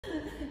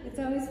It's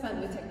always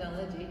fun with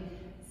technology.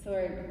 So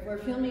we're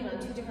filming on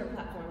 2 different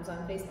platforms,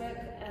 on Facebook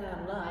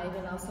Live,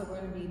 and also we're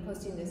going to be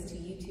posting this to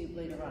YouTube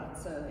later on.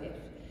 So if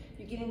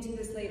you're getting to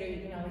this later,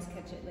 you can always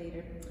catch it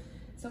later.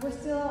 So we're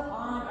still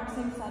on our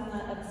same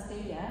sadhana of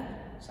Astaya.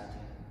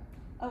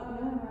 Oh,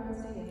 no, we're on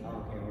Astaya.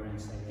 Oh, okay, we're in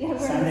Astaya. Yeah, we're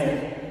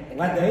Sunday.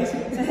 What day is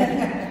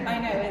it? I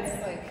know,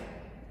 it's like,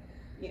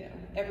 you know,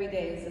 every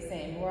day is the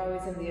same. We're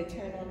always in the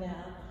eternal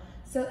now.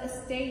 So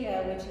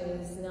Astaya, which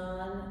is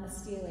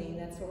non-stealing,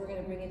 that's what we're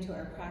going to bring into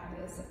our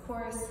practice. Of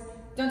course,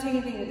 don't take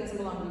anything that doesn't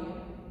belong to you.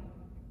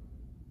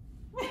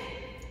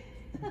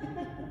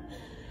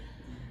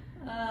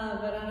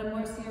 But on a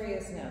more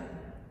serious note,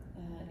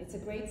 it's a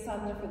great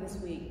sadhana for this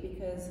week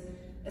because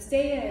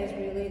Astaya is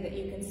really that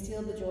you can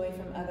steal the joy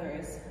from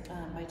others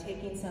by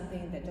taking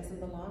something that doesn't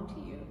belong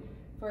to you.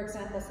 For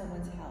example,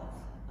 someone's health.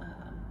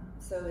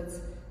 So it's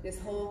this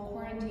whole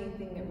quarantine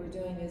thing that we're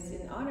doing is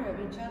in honor of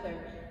each other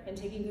and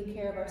taking good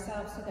care of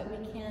ourselves so that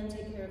we can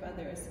take care of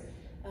others.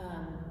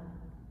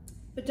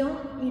 But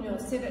don't, you know,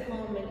 sit at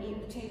home and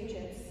eat potato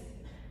chips.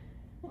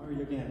 Why are you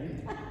looking at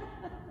me?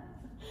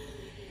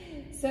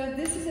 So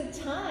this is a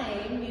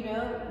time, you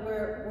know,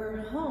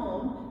 we're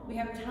home. We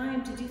have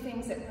time to do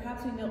things that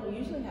perhaps we don't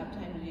usually have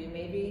time to do.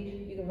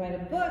 Maybe you can write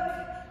a book,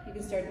 you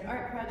can start an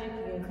art project,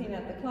 you can clean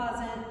out the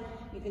closet,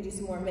 you can do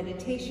some more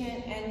meditation,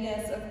 and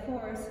yes, of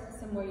course,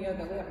 some more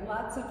yoga. We have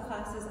lots of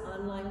classes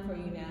online for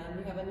you now.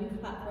 We have a new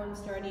platform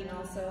starting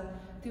also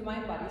through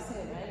Mind Body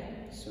soon,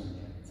 right? Soon,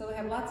 yeah. So we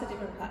have lots of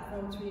different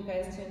platforms for you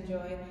guys to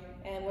enjoy,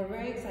 and we're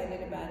very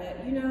excited about it.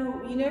 You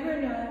know, you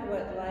never know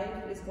what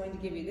life is going to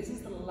give you. This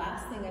is the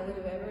last thing I would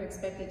have ever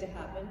expected to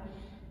happen,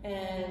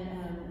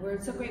 and we're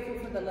so grateful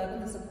for the love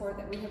and the support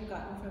that we have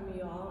gotten from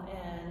you all,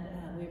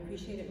 and we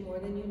appreciate it more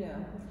than you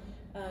know.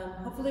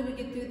 Hopefully we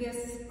get through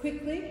this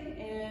quickly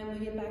and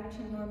we get back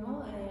to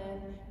normal,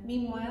 and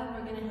meanwhile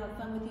we're going to have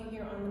fun with you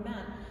here on the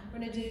mat. We're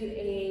going to do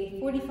a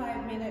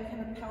 45-minute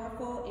kind of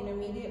powerful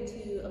intermediate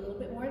to a little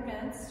bit more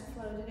advanced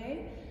flow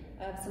today.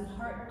 Some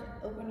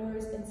heart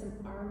openers and some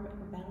arm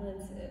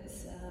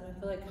balances. I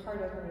feel like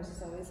heart openers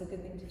is always a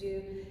good thing to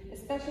do,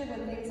 especially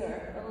when things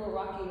are a little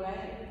rocky,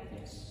 right?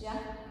 Yes. Yeah?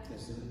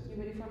 Let's do it. You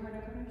ready for heart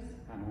openers?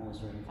 I'm always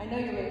ready. I know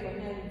you're ready for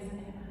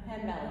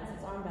hand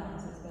balances, arm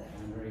balances, but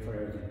I'm ready for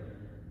everything.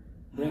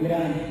 Bring it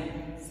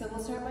on. So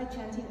we'll start by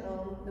chanting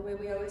Om, the way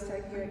we always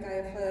start here at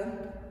Gaia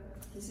Flow.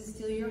 This is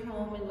still your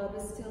home, and love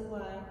is still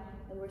why,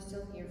 and we're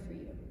still here for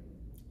you.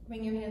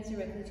 Bring your hands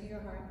directly to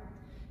your heart.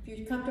 If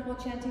you're comfortable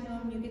chanting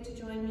Om, you get to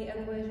join me.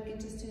 Otherwise, you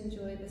get just to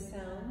enjoy the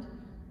sound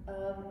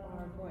of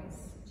our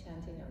voice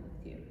chanting Om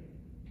with you.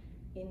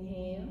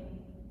 Inhale.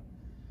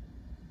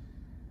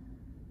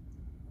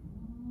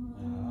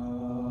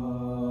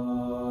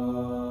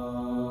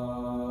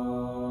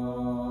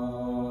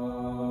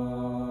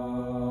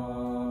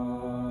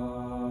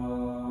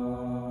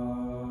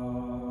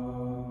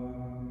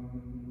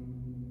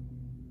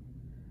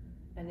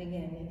 And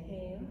again,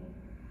 inhale.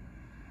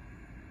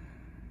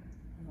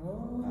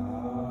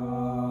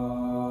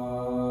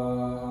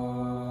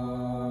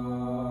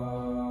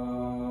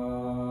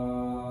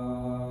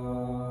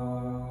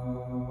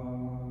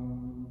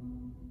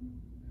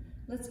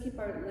 Let's keep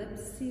our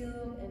lips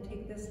sealed and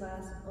take this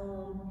last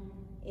Om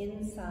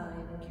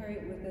inside and carry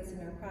it with us in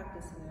our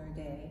practice in our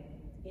day.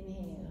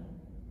 Inhale.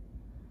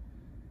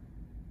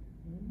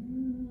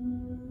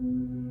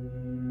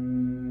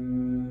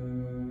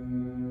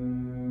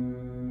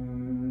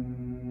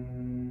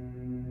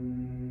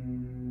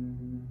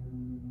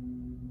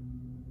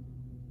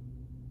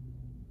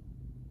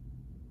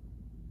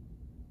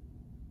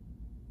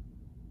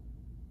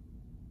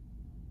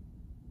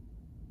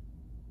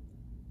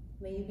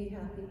 May you be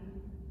happy.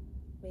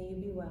 May you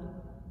be well.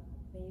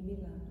 May you be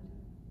loved.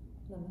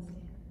 Namaste.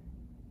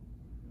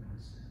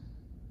 Namaste.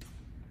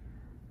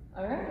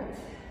 All right,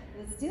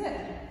 let's do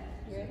it.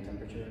 Is the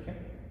temperature okay?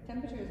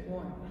 Temperature is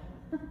warm.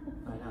 I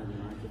know,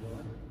 you might keep it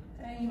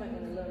on. You might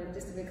want to lower it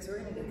just a bit because we're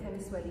going to get kind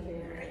of sweaty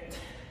here.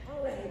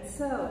 All right,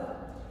 so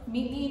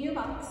meet me in your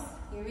box.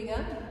 Here we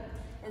go.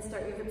 And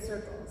start your hip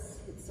circles.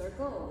 Hip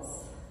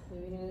circles.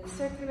 Moving in a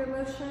circular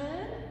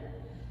motion.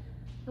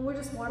 And we're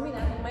just warming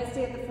up. You might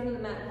stay at the front of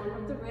the mat,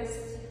 warm up the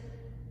wrist.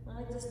 I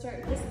like to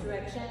start this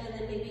direction, and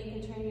then maybe you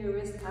can turn your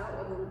wrist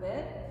out a little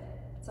bit.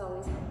 It's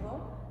always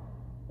helpful.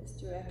 This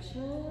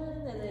direction,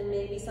 and then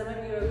maybe some of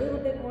you are a little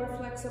bit more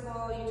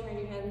flexible. You turn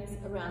your hands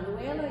around. The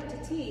way I like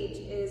to teach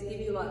is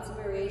give you lots of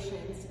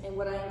variations, and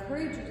what I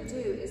encourage you to do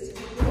is to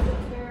take really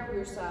good care of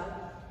yourself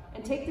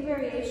and take the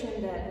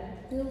variation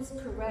that feels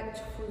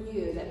correct for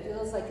you, that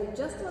feels like you're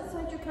just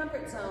outside your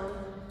comfort zone,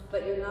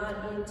 but you're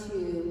not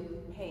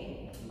into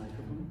pain.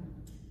 Microphone?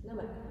 No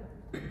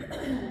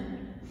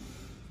microphone.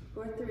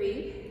 For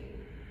 3,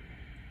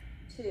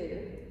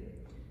 2,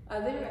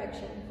 other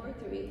direction, for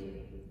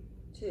 3,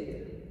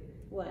 2,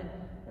 1.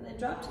 And then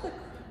drop to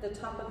the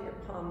top of your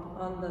palm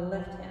on the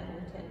left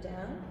hand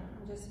down.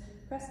 And just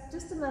press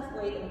just enough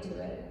weight into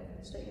it.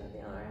 Straighten out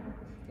the arm.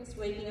 Just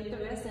waking up the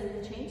wrist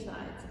and change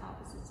sides,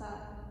 opposite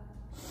side.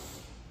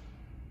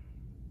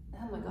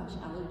 Oh my gosh,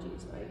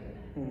 allergies, right?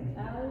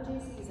 Allergy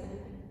season.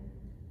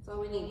 That's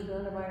all we need,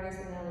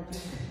 coronavirus analogy.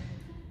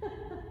 All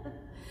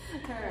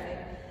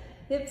right,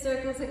 hip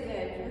circles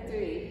again for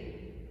 3,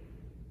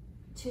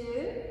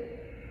 2,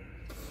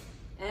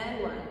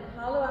 and 1.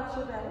 Hollow out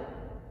your belly,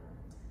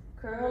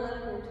 curl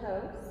up your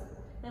toes,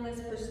 and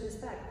let's push this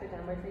back for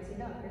downward facing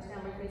dog. Here's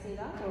downward facing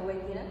dog, we're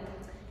waking up.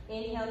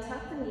 Inhale,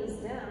 tuck the knees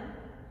down.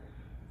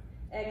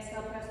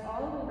 Exhale, press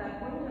all the way back,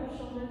 one left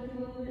shoulder a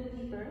little bit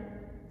deeper.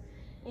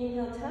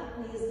 Inhale, tuck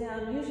knees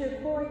down, use your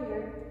core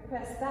here,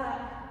 press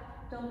back,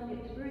 don't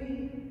forget to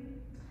breathe.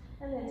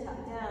 And then tuck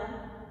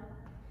down.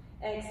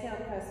 Exhale,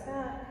 press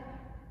back.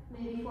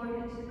 Maybe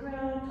forehead to the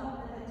ground,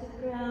 top of the head to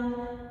the ground.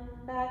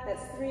 Back,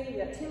 that's 3, we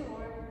got 2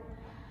 more.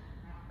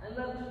 I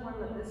love to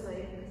warm up this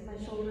way because my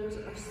shoulders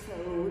are so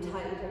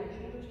tight. Are your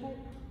shoulders tight?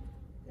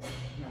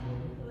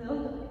 A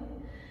little.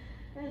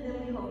 And then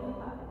we hold the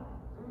body.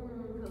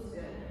 Feels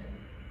good.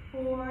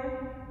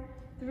 4,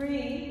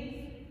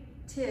 3,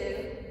 2,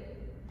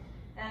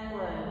 and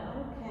 1.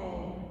 Okay.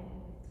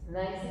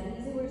 Nice and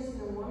easy. We're just going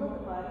to warm up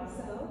the body.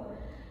 So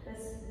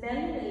let's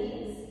bend the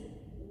knees,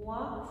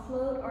 walk,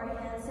 float, or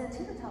handstand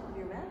to the top of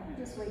your mat. You're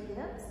just waking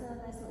up. So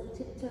nice little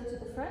tiptoe to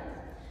the front.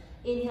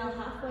 Inhale,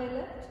 halfway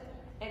lift.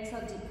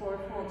 Exhale, deep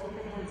forward fold. Take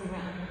the hands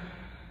around.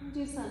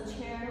 Do some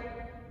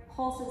chair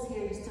pulses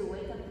here just to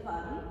wake up the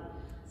body.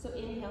 So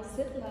inhale,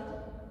 sit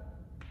low.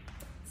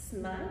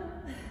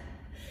 Smile.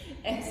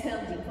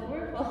 Exhale, deep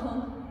forward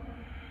fold.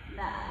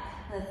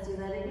 Back. Let's do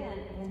that again.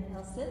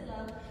 Inhale, sit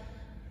low.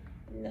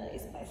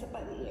 Nice bicep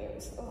by the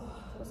ears. Oh,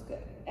 feels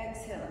good.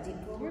 Exhale, deep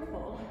forward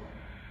fold.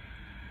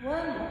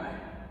 One more.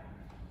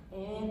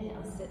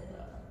 Inhale, sit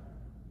low.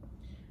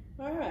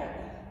 All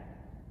right.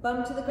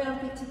 Bum to the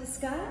ground, feet to the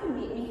sky.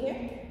 Meet me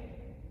here.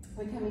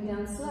 We're coming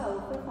down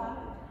slow for 5,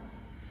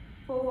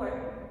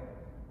 4,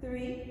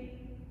 3,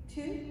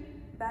 2.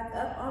 Back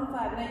up on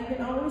 5. Now you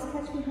can always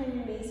catch behind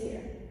your knees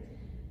here.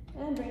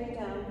 And bring it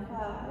down.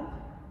 5,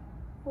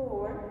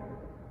 4,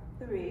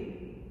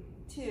 3,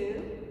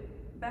 2.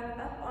 Back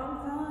up on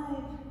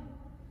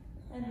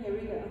 5. And here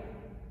we go.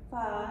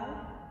 5,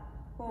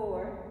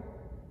 4,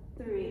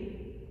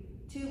 3,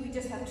 2. We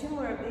just have 2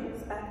 more of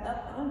these. Back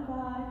up on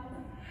 5.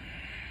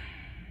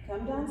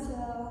 Come down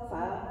slow.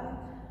 5,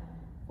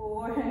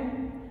 4,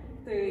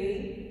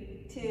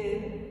 3,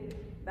 2.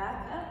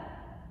 Back up.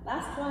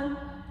 Last one.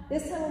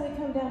 This time when we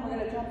come down, we're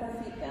going to drop our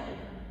feet down.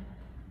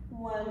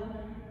 1,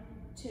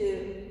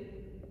 2,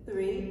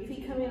 3.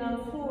 Feet coming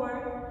on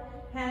 4.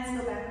 Hands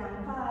go back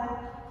on 5.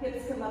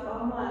 Hips come up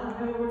on 1.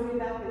 Remember, we're doing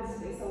backwards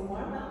today, so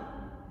warm up.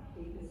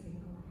 Take this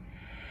ankle.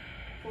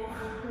 4. I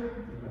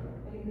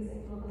think this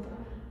ankle goes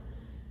on.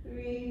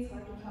 3. It's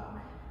hard to talk.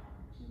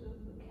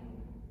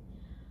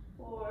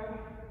 4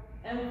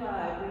 and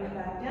 5. Bring it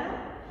back down.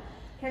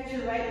 Catch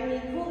your right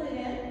knee, pull it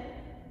in,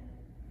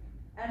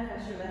 and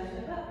press your left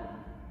hip up.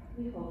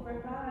 We hold for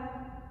 5,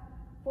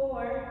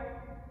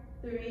 4,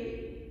 3,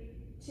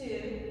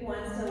 2,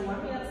 1. Still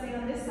warming up. Stay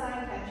on this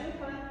side. Catch your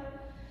foot.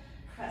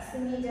 Press the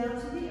knee down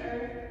to the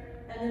earth,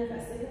 and then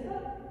press the hip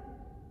up.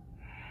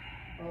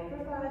 Hold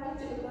for 5.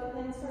 Catch it with both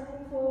hands for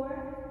 4.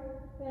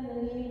 Bend the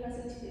knee. Press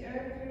it to the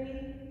earth. 3,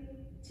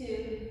 2,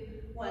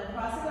 1.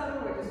 Cross it over.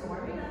 We're just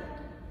warming up.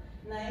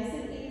 Nice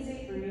and easy.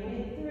 Bring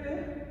it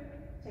through.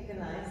 Take a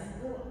nice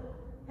little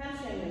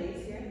hamstring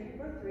release here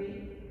for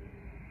 3,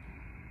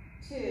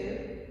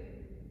 2,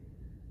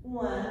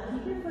 1.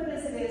 Keep your foot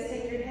as it is.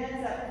 Take your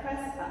hands up.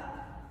 Press up.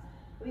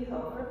 We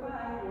hold for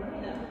 5.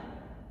 Warming up.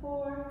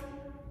 4,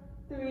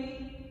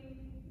 3,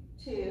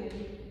 2,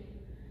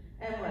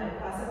 and 1.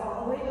 Cross it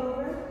all the way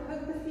over.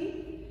 Hook the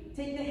feet.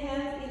 Take the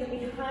hands either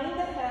behind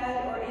the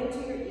head or into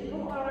your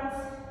eagle arms.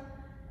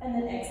 And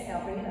then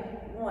exhale. Bring it up.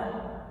 1.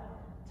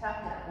 Tap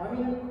down.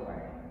 Warming up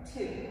core.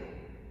 2.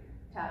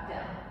 Tap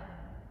down.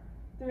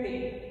 3.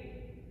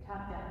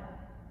 Tap down.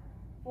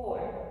 4.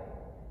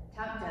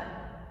 Tap down.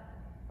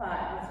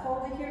 5. Let's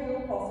hold it here.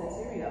 Little pulses.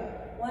 Here we go.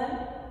 1,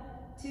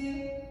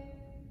 2,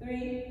 3,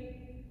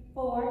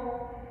 4,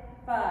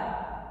 5,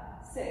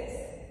 6,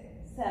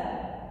 7,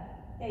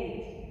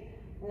 8,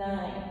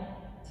 9,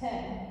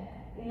 10,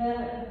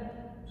 11,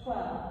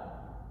 12,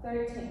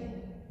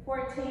 13,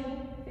 14,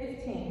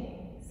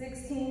 15,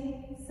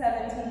 16,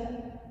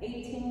 17,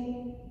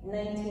 18,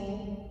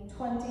 19,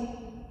 20,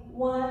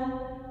 1,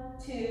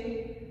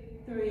 2,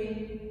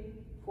 3,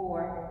 4,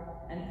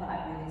 and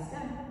 5. Release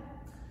down.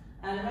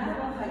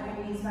 Unravel, hug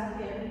your knees back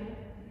in.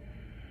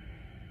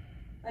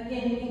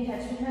 Again, you can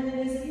catch behind the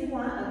knees if you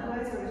want,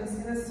 otherwise we're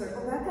just going to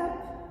circle back up.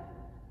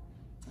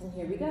 And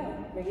here we go.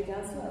 Bring it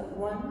down slow.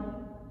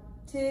 1,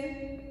 2,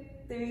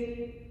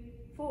 3,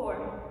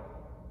 4.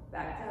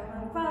 Back down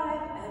on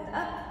 5 and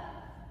up.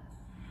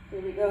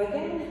 Here we go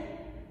again.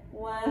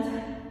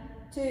 1,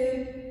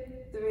 2,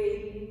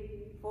 3,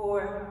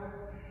 4,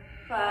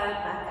 5.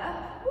 Back up.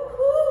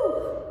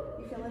 Woohoo!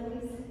 You feeling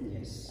these?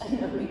 Yes. I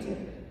know, me too.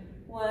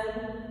 1,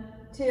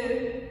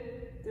 2,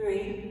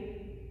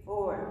 3,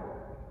 4,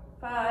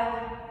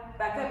 5.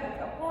 Back up. We've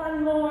got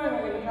 1 more. We're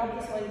going to drop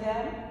this one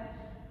down.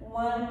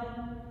 1,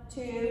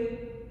 2,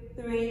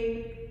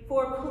 3,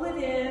 4. Pull it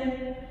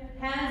in.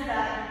 Hands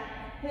back.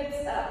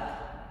 Hips up.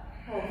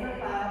 Hold for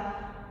 5,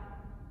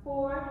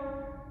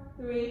 4,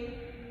 3,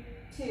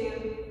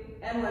 2,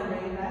 and 1.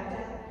 Bring it back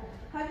down.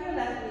 Hug your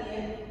left knee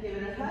in. Give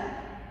it a hug.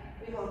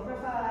 We hold for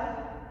 5,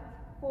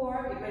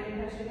 4. Get ready to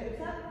press your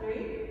hips up. 3,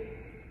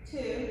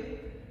 2,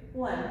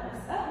 1.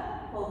 Press up.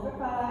 Hold for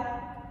 5,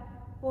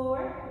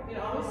 4. You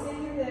can always stay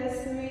through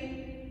this.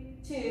 3,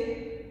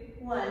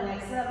 2, 1.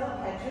 Next level.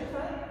 Catch your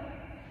foot.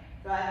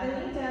 Drive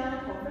the knee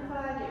down. Hold for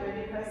 5. Get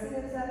ready to press the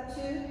hips up.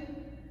 2,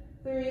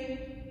 3,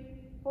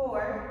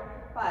 4,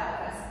 5.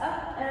 Press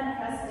up and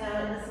press down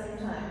at the same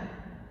time.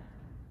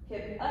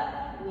 Hip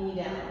up, knee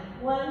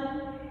down.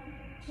 1,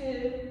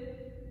 2,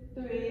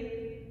 3,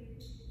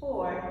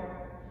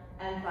 4,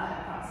 and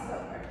 5. Cross it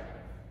over.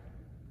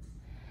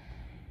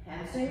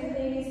 Hamstring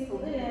release,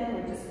 pull it in.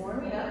 We're just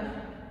warming up.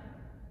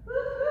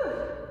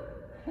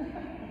 Woo-hoo!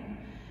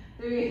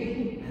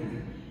 3,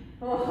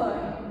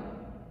 4,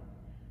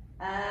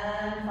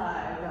 and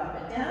 5. Drop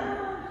it down.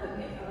 Hook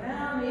it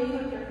around. Maybe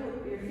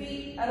hook your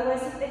feet.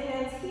 Otherwise, hook the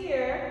hands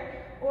here.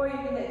 Or you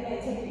can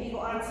again take your eagle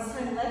arms. This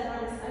time, left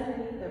arm is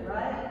underneath the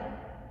right.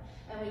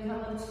 And we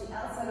come up to the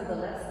outside of the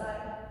left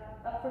side.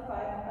 Up for 5.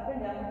 Up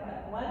and down for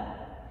 5. 1.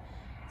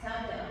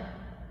 Tap down.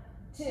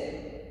 2.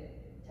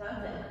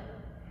 Tap down.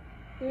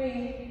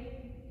 3.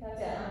 Tap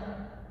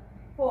down.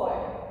 4.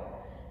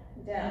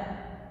 Down.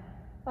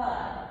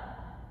 5.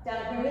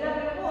 Down. Bring it up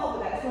in a wall.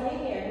 We got 20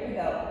 here. Here we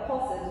go.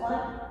 Pulses.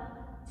 1,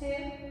 2,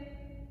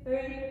 3,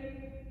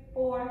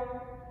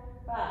 4,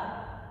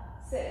 5,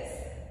 6,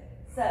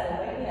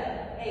 7. Wake me up.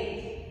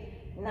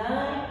 8,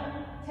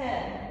 9,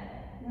 10,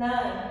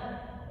 9,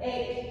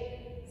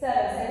 8,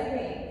 7. Stay with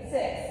me. 6.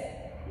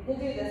 You can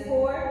do this.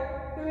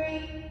 4,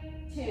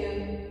 3, 2,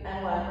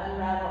 and 1.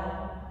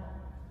 Unravel.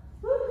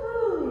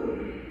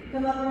 Woohoo!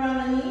 Come up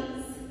around the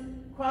knees.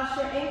 Cross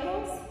your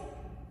ankles.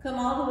 Come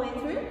all the way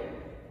through.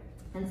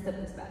 And step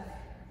this back.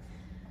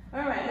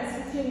 All right,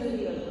 let's continue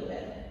moving a little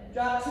bit.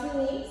 Drop to the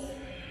knees.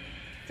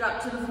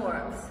 Drop to the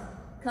forearms.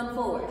 Come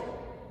forward.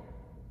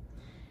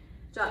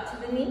 Drop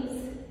to the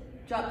knees.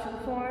 Drop to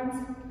the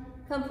forearms.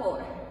 Come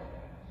forward.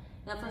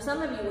 Now for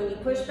some of you, when you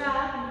push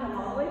back, you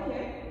come all the way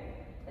here.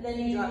 And then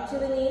you drop to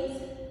the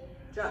knees,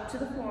 drop to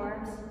the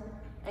forearms,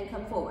 and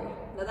come forward.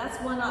 Now that's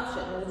one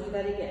option. We'll do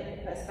that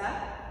again. Press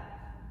back.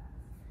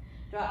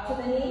 Drop to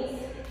the knees.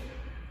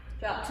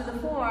 Drop to the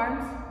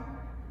forearms.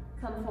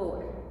 Come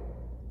forward.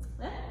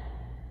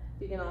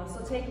 You can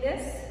also take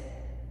this.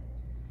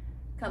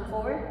 Come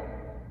forward.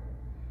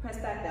 Press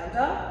back down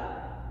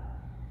dog.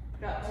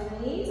 Drop to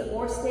the knees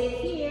or stay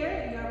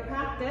here, your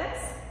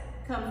practice.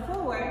 Come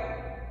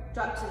forward,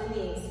 drop to the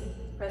knees,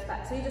 press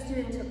back. So you just do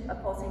it into a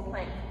pulsing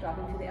plank,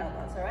 dropping to the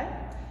elbows, all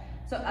right?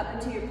 So up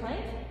into your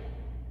plank,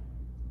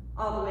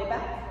 all the way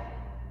back,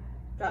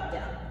 drop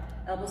down,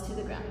 elbows to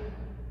the ground.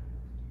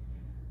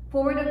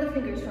 Forward of the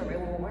fingers for me,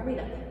 we'll warm it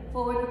up.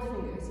 Forward of the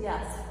fingers,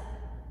 yes.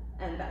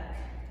 And back,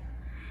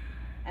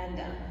 and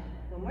down.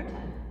 One more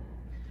time.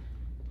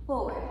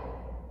 Forward,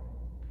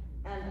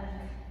 and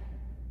back,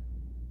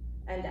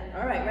 and down.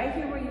 All right, right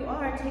here where you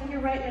are, take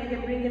your right leg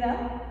and bring it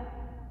up.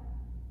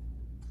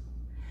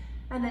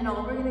 And then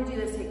all we're gonna do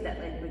is take that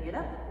leg, bring it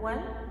up.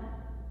 1,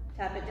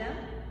 tap it down.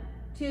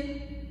 2,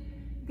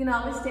 you can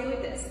always stay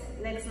with this.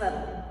 Next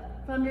level.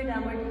 From your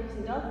downward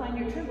facing dog, find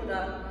your triple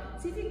dog.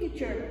 See if you can get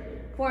your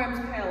forearms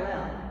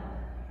parallel.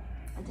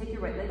 And take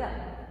your right leg up.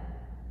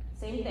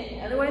 Same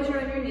thing, otherwise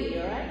you're on your knee,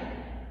 all right?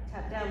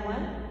 Tap down.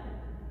 1,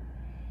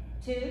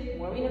 2,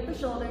 warming up the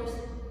shoulders.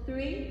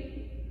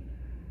 3,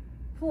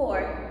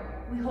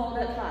 4, we hold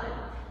at 5.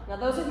 Now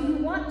those of you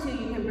who want to,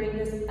 you can bring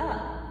this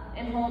up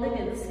and hold it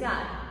in the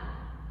sky.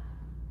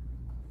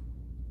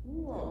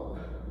 Whoa,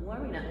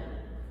 warming up.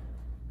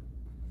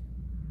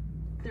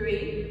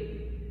 3.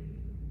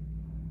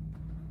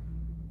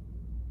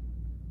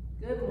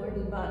 Good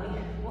morning, body.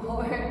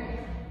 4.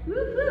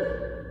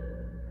 Woo-hoo.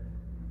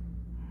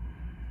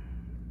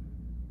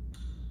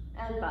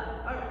 And 5.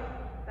 All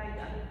right, back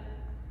down.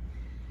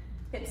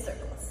 Hip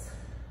circles.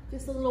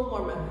 Just a little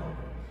warm up.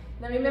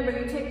 Now remember,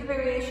 you take the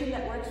variation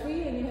that works for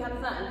you and you have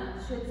fun.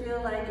 It should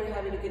feel like you're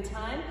having a good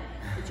time,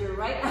 but you're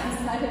right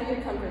outside of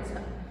your comfort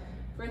zone.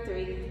 For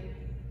 3.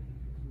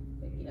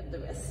 Picking up the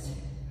wrist.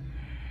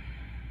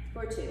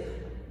 For 2.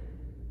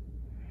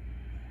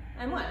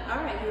 And 1.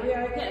 All right, here we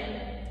are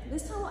again.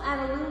 This time we'll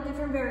add a little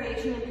different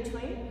variation in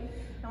between.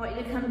 I want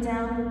you to come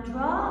down and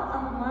draw a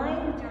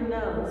line with your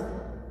nose.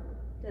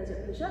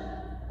 Desert push up,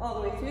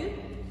 all the way through.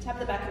 Tap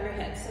the back of your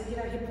head. So get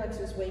our hip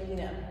flexors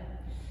waking up.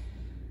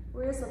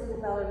 Where's the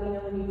little ballerina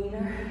when you need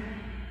her?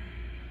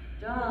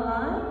 Draw a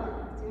line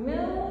with your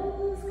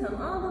nose,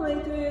 come all the way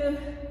through,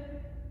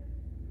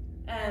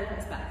 and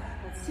press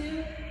back. That's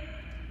 2.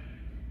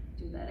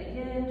 Do that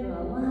again,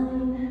 draw a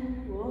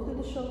line, roll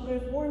through the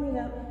shoulders, warming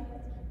up.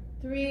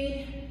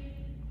 3,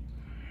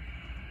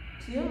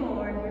 2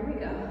 more, here we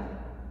go.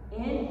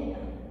 Inhale,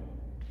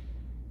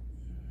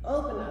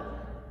 open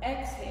up,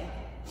 exhale,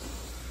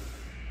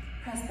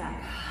 press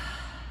back.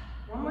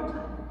 One more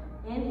time,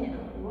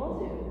 inhale, roll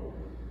through,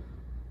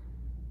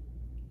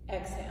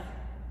 exhale,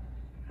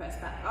 press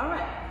back. All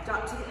right,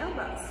 drop to the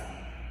elbows.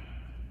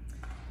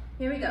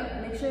 Here we go.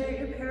 Make sure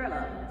you're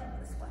parallel.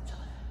 Take the squat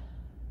shot.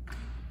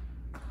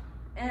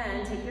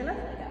 And take your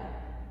left leg out.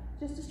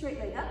 Just a straight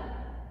leg up.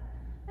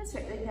 And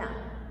straight leg down.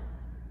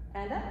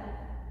 And up.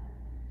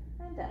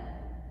 And down.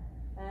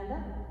 And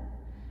up.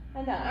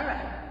 And down. All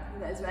right.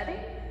 You guys ready?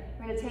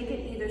 We're going to take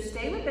it, either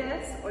stay with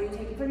this, or you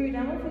take it from your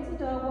downward facing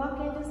dog,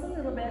 walk in just a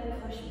little bit,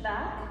 push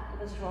back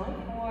with a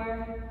strong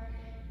core.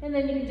 And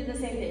then you can do the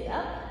same thing.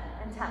 Up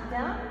and tap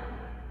down.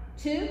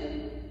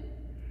 2.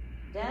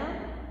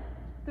 Down.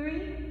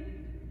 3.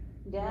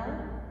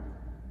 Down.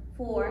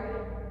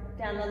 4.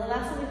 Down. Now the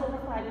last one we hold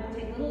for 5. You can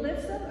take little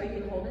lifts up, or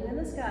you can hold it in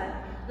the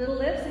sky. Little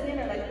lifts again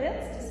are like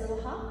this, just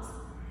little hops.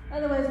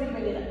 Otherwise we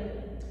bring it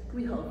up.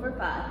 We hold for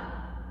 5.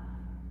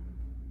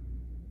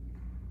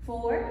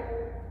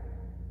 4.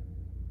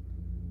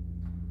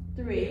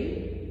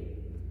 3.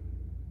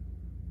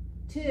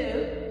 2.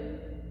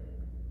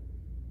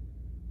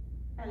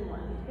 And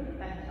 1. Bring it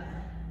back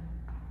down.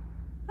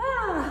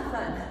 Ah,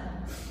 fun.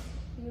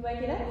 Can you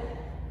wake it up?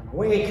 I'm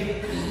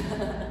awake.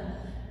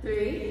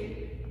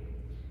 3,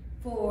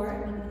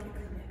 4,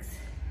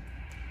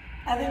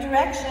 other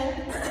direction.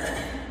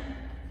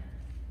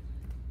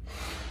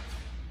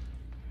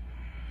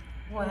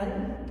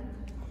 1,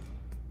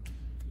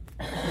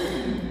 2,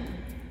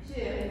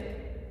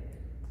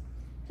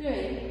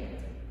 3,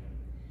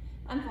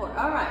 and 4.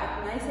 All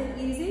right, nice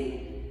and easy.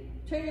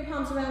 Turn your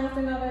palms around if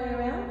they're not very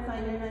around.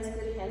 Find your nice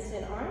good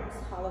handstand arms.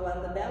 Hollow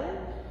out the belly.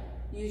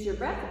 Use your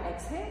breath.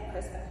 Exhale,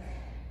 press back.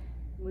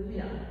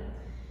 Moving on.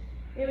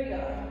 Here we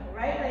go.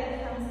 Right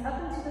leg comes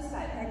up into the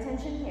sky. Pay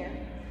attention here.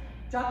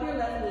 Drop your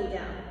left knee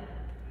down.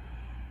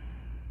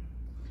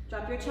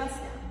 Drop your chest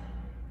down.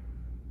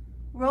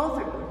 Roll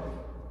through.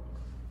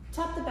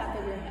 Tap the back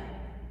of your head.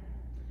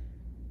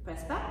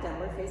 Press back,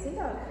 downward facing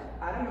dog.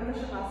 Adho Mukha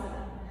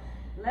Shavasana.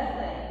 Left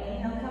leg,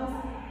 inhale comes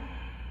up.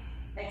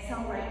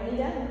 Exhale, right knee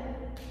down.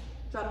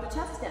 Drop the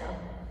chest down.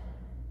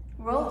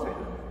 Roll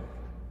through.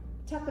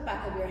 Tap the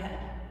back of your head.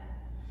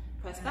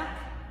 Press back.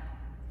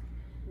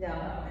 Down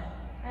dog.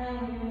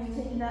 And we're going to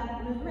take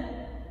that movement,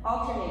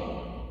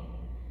 alternating.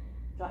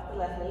 Drop the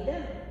left knee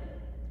down.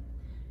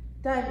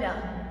 Dive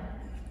down.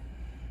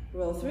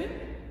 Roll through.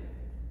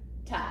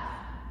 Tap.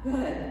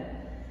 Good.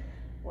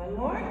 One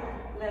more.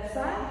 Left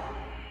side.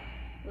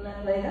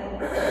 Left leg up.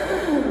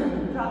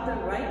 Drop the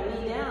right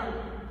knee down.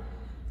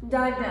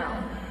 Dive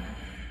down.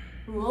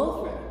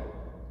 Roll through.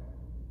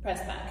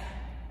 Press back.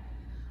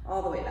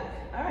 All the way back.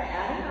 All right,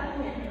 adding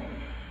on here.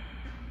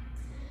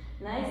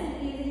 Nice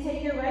and easy.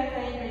 Take your right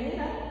leg, bring it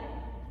up.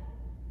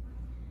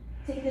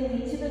 Take the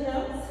knee to the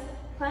nose.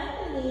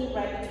 Plant the knee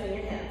right between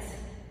your hands.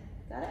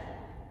 Got it?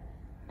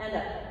 And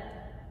up.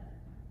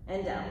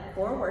 And down.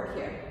 4 work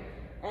here.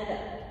 And up.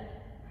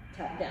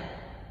 Tap down.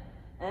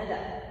 And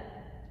up.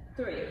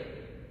 3.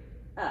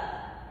 Up.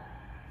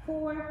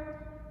 4.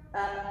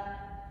 Up.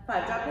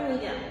 5. Drop your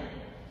knee down.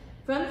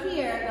 From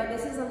here, now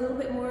this is a little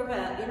bit more of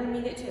an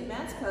intermediate to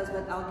advanced pose,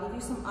 but I'll give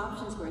you some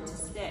options where to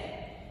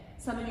stay.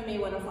 Some of you may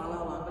want to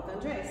follow along with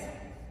Andres.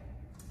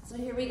 So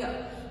here we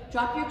go.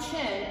 Drop your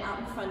chin out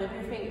in front of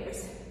your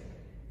fingers.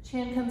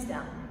 Chin comes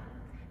down.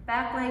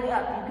 Back leg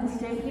up. You can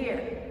stay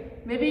here.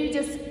 Maybe you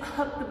just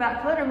hook the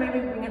back foot, or maybe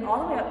bring it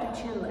all the way up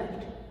to chin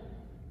lift.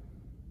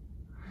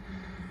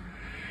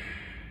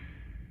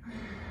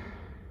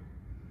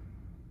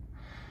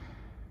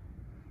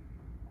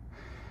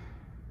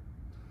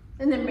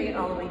 And then bring it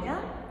all the way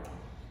down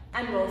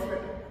and roll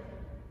through.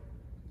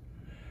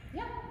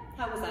 Yeah,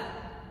 how was that?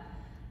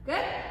 Good?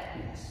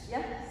 Yes.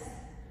 Yes.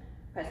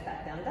 Press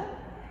back down, down.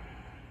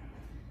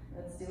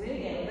 Let's do it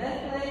again.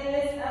 Left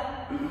leg is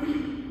up.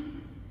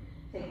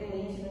 Take the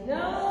knee to the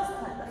nose,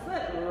 plant the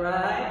foot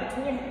right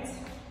between your hands.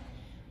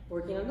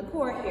 Working on the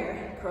core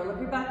here. Curl up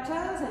your back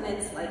toes and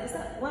then slide this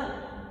up. 1,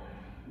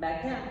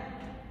 back down.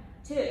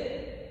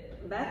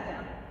 2, back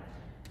down.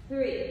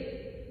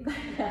 3,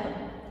 back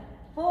down.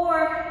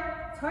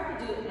 4, it's hard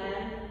to do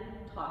and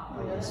talk.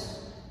 Oh,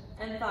 yes.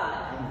 And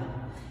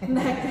 5,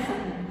 back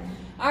down.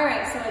 All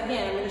right, so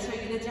again, I'm going to show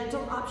you the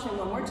gentle option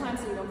one more time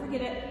so you don't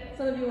forget it.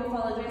 Some of you will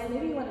follow Andres.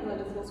 Maybe you want to go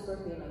into full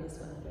scorpion on this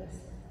one, Andres.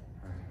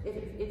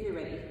 If you're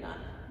ready, if not,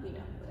 you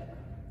know, whatever.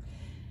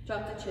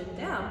 Drop the chin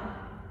down,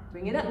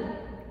 bring it up.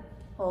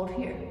 Hold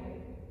here.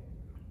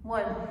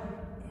 1,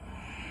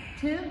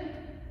 2,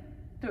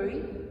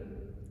 3,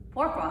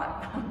 4,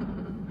 5.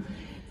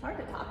 It's hard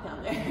to talk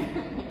down there.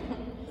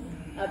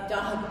 Up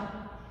dog,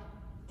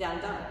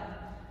 down dog.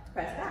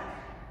 Press back.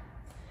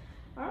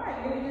 All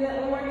right, we're going to do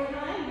that one more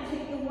time. You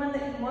take the one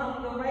that you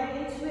want, go right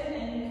into it,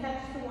 and you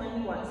catch the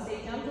one you want.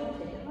 Stay gentle,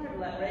 take it hard,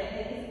 left right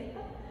leg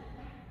up.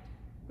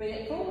 Bring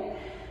it forward,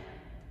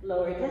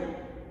 lower it down.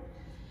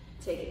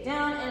 Take it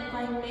down,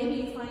 and maybe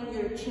you find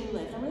your chin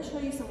lift. I'm going to show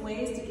you some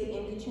ways to get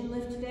into chin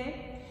lift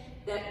today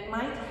that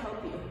might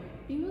help you.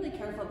 Be really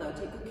careful though,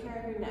 take good care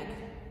of your neck.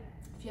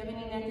 If you have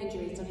any neck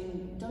injuries,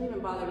 don't even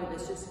bother with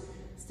this, just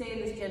stay in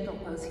this gentle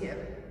pose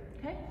here,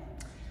 okay?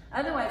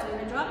 Otherwise, we're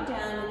going to drop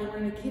down and then we're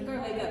going to kick our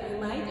leg up. You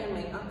might or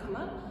might not come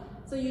up.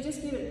 So you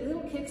just give it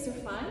little kicks are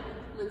fine.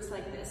 Looks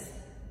like this.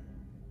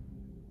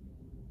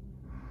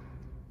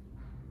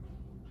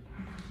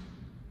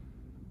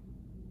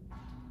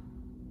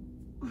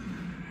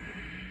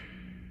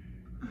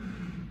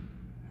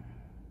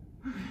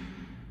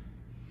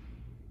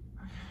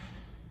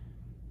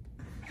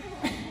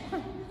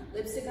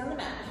 lipstick on the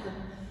mat.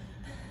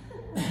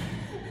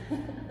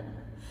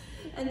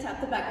 And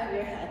tap the back of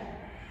your head.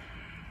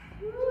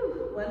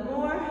 Woo. One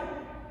more.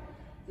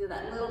 Do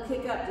that little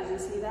kick up. Did you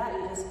see that?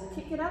 You just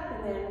kick it up,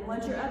 and then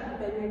once you're up, you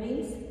bend your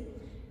knees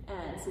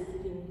and see if you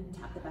can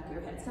tap the back of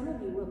your head. Some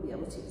of you will be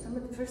able to.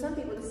 For some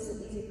people, this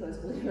is an easy pose,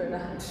 believe it or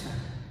not.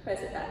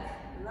 Press it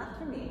back. Not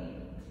for me.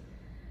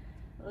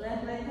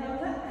 Left leg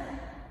comes up.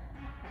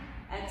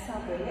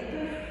 Exhale, bring it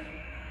through.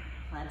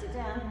 Plant it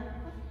down.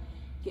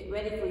 Get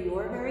ready for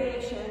your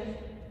variation.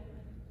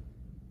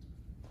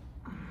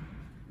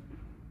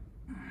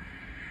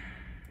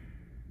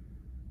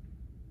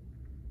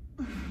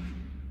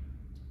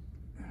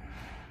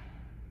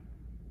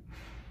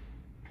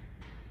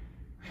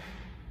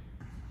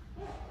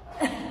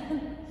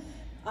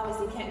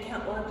 Obviously can't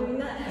count while I'm doing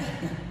that.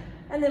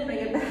 And then bring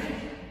it back.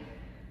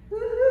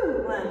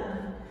 Woohoo!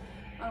 1.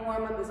 Our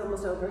warm-up is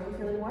almost over. You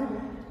feeling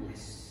warm?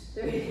 Yes.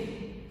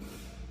 3,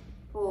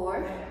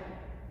 4,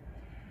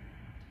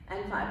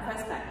 and 5.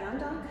 Press back, down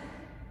dog.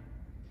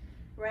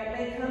 Right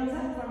leg comes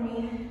up for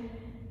me.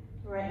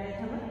 Right leg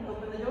come up.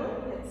 Open the door.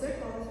 Hit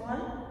circles.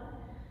 1,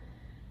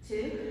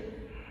 2,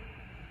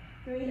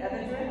 3.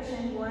 Other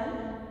direction.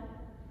 1,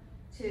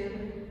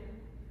 2,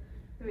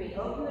 3.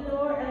 Open the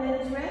door and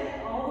then thread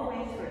it all the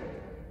way through.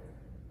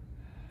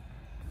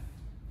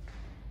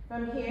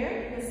 From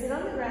here, you sit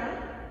on the ground.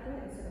 Go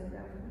ahead and sit on the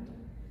ground for me.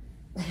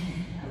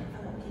 I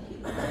won't kick you.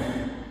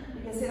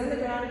 You can sit on the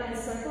ground and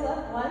circle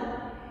up. 1,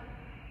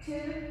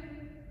 2,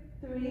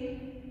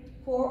 3,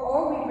 4,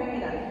 or we bring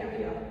it up. Here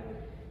we go.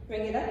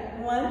 Bring it up.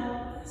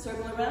 1,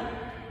 circle around.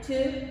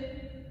 2,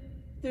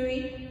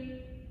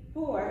 3,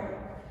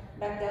 4.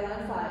 Back down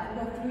on 5. We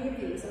have 3 of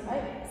these, all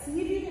right? See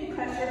if you can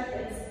press your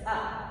hips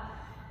up.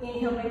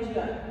 Inhale, brings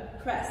you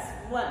up. Press.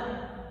 1,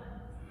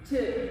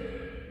 2,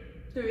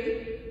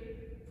 3,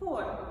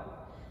 4.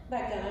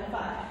 Back down on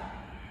 5.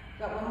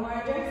 Got one more,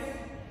 Andres?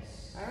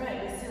 All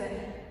right, let's do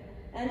it.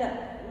 And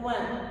up. 1,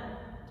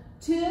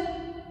 2,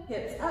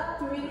 hips up.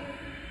 3,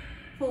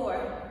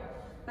 4.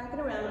 Back it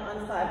around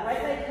on 5.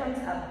 Right leg comes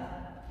up.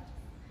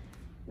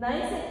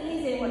 Nice and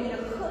easy. I want you to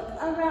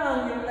hook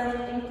around your left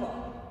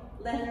ankle.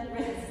 Left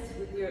wrist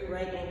with your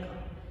right ankle.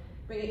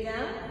 Bring it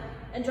down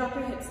and drop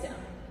your hips down.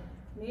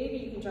 Maybe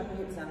you can drop your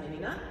hips down,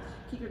 maybe not.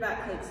 Keep your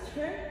back legs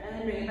turned and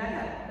then bring it back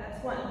up.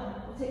 That's 1.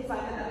 We'll take 5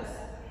 of those.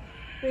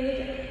 Bring it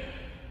down.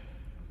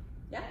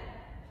 Yeah?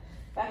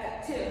 Back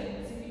up. 2.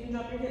 See if you can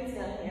drop your hips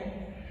down here.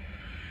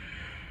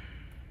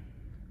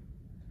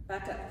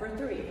 Back up for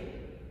 3.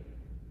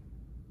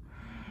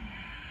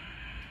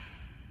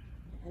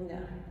 And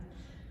down.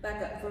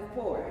 Back up for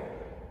 4.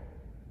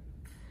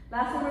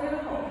 Last one we're going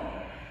to hold.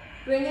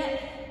 Bring it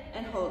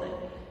and hold it.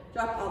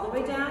 Drop all the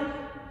way down.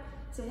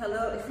 Say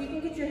hello. If you can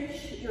get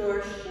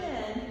your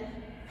shin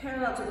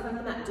parallel to the front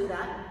of the mat, do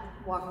that.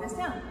 Walk this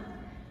down.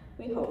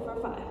 We hold for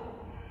 5.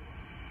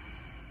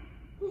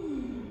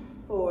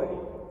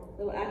 4.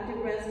 Little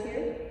active rest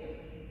here.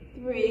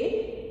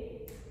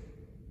 3,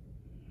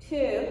 2,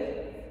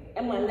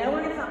 and 1. Now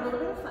we're going to have a little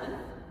bit of fun.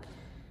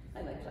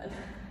 I like fun.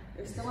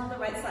 You're still on the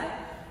right side.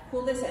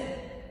 Pull this in.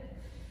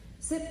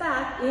 Sit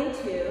back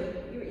into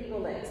your eagle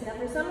legs. Now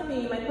for some of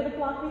you, you might put a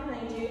block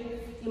behind you.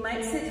 You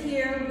might sit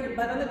here with your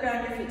butt on the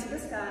ground, your feet to the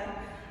sky.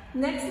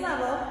 Next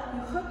level,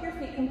 you hook your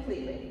feet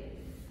completely.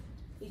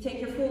 You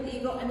take your full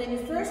eagle, and then you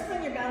first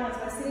find your balance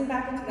by sitting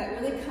back into that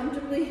really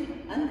comfortably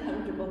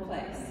uncomfortable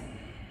place.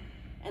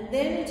 And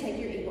then you take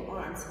your eagle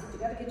arms. You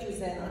gotta get your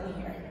zen on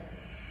here.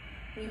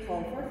 We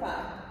hold for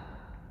 5,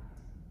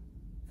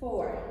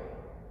 4,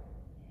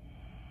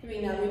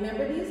 3. Now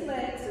remember these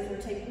legs as we're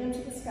taking them to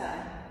the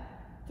sky.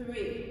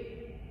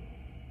 3,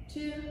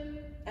 2,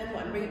 and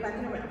 1. Bring it back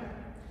and around.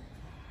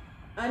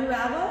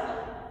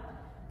 Unravel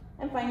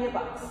and find your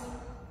box.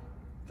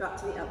 Drop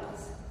to the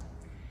elbows.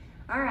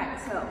 All right,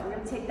 so we're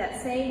going to take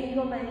that same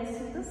eagle legs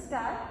to the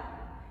sky.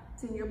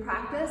 It's in your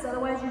practice.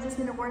 Otherwise, you're just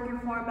going to work your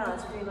form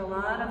balance. We're doing a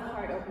lot of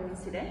heart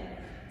openings today.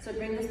 So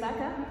bring this back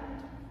up.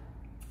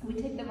 We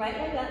take the right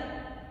leg up.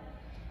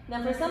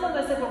 Now, for some of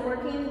us, if we're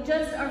working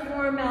just our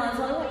form balance,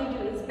 all what you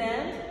do is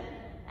bend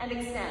and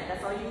extend.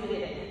 That's all you do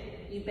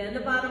today. You bend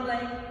the bottom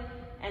leg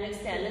and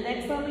extend. The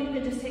next level, you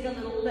can just take a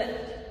little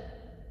lift.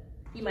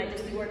 You might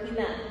just be working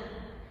that.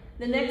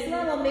 The next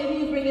level, maybe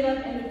you bring it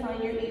up and you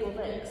find your eagle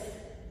legs.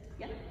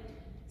 Yeah?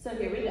 So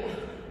here we go.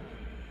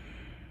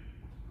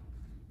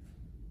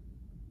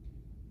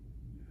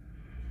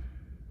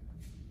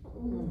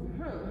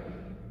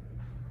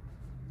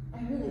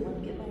 I really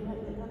want to get my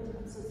right leg up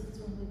so it's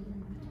really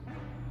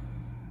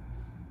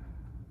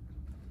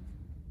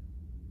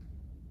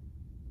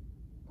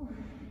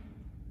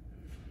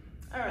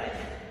all right.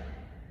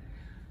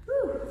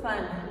 Whew,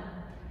 fun.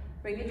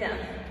 Bring it down.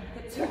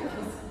 Hip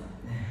circles.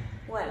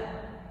 1,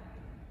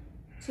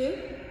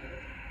 2,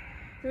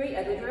 3.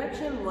 Other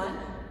direction. 1,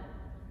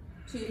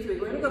 2, 3.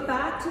 We're going to go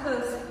back to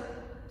those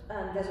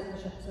desert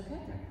push-ups, okay?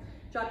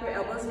 Drop your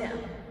elbows down.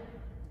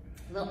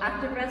 A little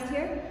active rest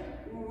here.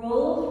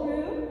 Roll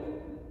through.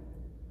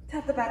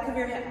 Tap the back of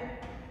your head.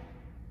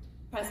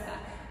 Press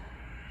back.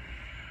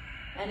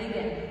 And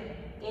again.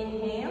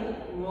 Inhale,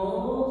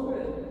 roll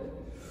through.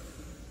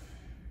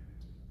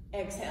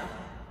 Exhale,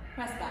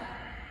 press back.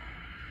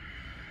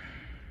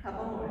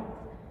 Couple more.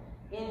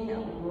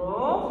 Inhale,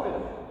 roll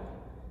through.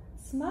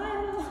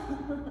 Smile.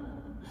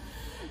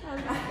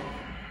 And back.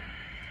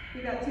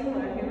 You got two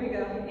more. Here we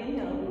go.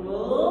 Inhale,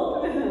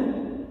 roll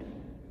through.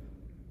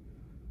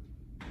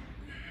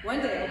 One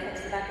day I'll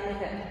catch the back of my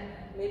head.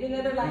 Maybe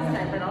another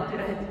lifetime, but I'll do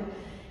it.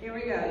 Here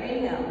we go.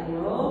 Inhale,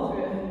 roll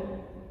through.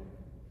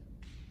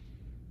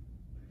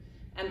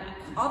 And back.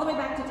 All the way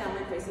back to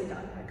downward facing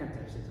dog. I can't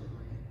touch this on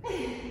my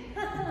head.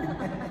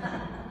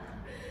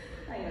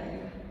 I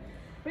know.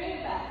 Bring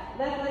it back.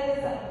 Left leg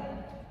is up.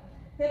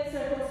 Hip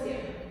circles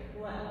here.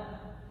 1,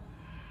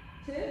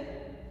 2,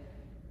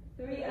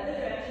 3. Other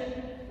direction.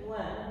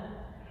 1,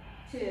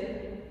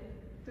 2,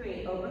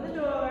 3. Open the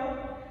door.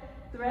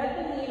 Thread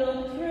the needle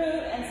through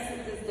and sit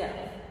this down.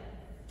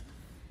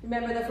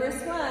 Remember the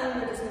first one,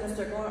 we're just going to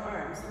circle our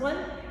arms. 1,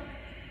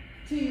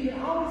 2. You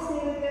can always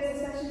stay with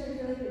this, especially if you're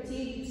feeling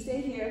fatigued. You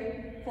stay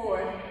here.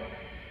 4.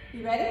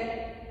 You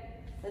ready?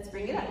 Let's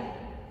bring it up.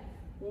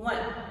 1,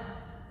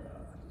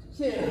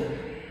 2,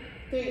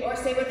 3. Or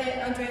stay with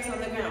Andres on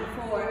the ground.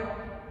 4,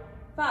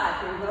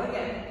 5. Here we go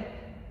again.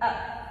 Up.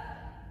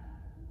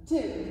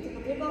 2.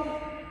 Tickle, tickle.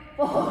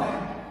 4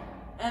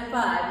 and 5. We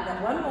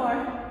got one more.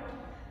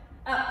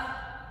 Up.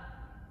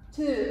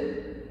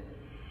 2,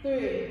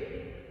 3,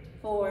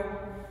 4,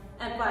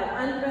 and 5.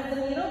 Unthread the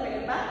needle, bring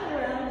it back and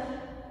around.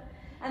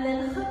 And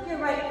then hook your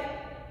right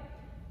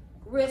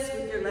wrist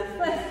with your left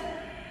foot.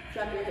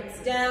 Drop your hips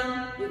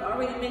down. You've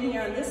already been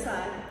here on this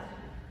side.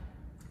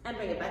 And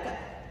bring it back up.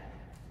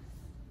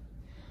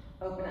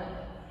 Open up.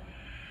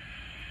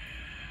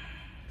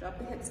 Drop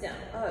the hips down.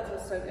 Oh, it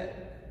feels so good.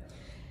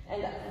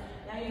 And up.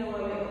 Now you know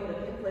why we open the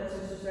hip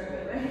flexors to start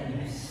with, right?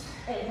 Yes.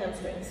 And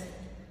hamstrings.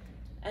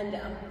 And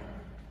down.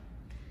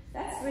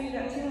 That's 3. You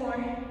got 2 more.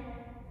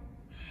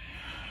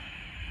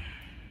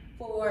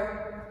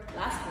 4.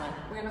 Last one.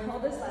 We're going to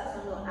hold this last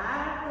one. We'll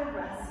active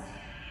rest.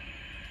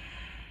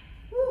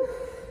 Whew.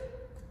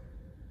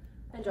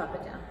 And drop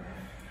it down.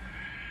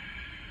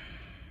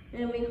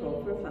 And we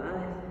hold for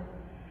 5.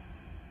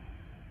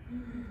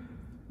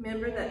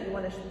 Remember that you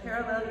want to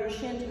parallel your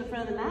shin to the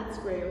front of the mat,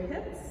 square your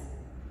hips.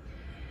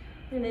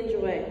 And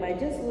enjoy by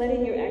just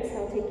letting your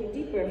exhale take you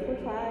deeper for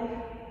 5,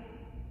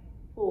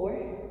 4,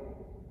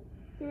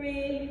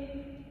 3,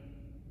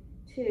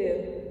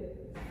 2,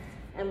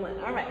 and 1.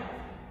 All right.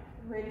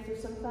 Ready for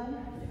some fun?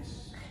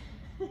 Yes.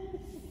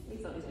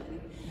 He's always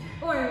ready.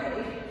 Or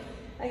ready.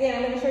 Again,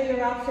 I'm going to show you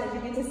your options.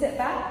 You get to sit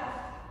back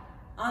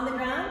on the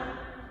ground.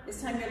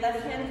 This time your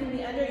left hand can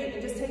be under. You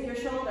can just take your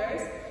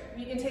shoulders.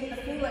 You can take the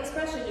full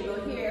expression. You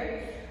go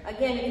here.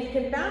 Again, if you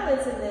can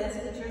balance in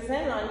this with your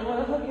Zen on, you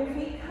want to hook your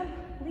feet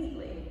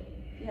completely.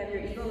 You have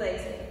your eagle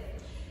legs.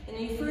 And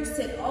then you first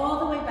sit all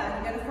the way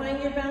back. You got to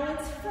find your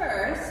balance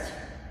first,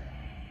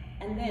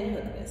 and then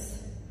hook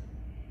this.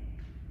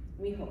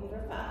 We hold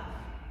for 5,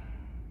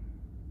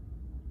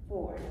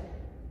 4,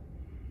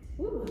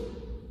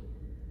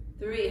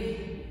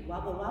 3,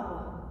 wobble,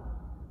 wobble,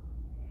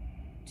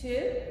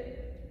 2,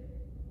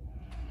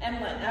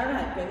 and 1. All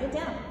right, bring it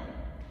down.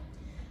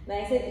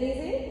 Nice and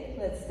easy.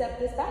 Let's step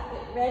this back.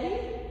 Get ready.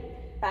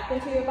 Back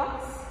into your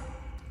box.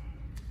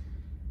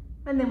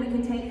 And then we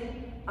can take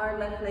our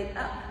left leg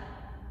up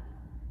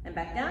and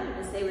back down. You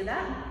can stay with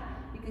that.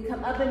 You can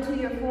come up into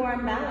your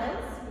forearm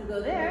balance. You go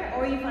there,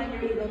 or you find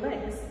your eagle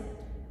legs.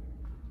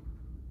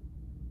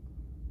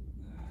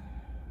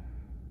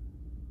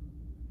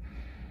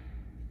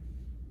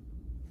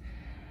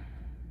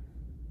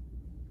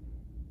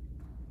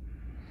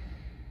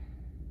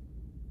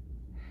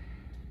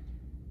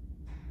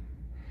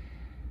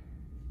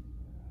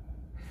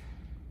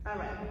 All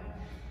right,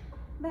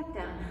 back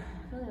down.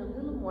 Feeling a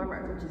little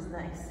warmer, which is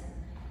nice.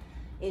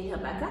 Inhale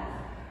back up.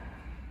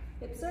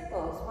 Hip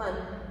circles. 1.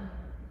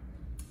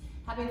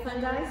 Having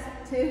fun, guys?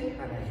 2.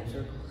 I like hip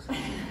circles.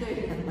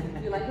 3.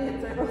 You like the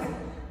hip circles?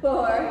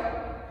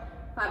 4.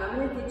 5. I'm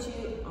going to get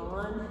you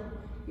on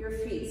your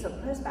feet. So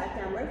press back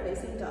downward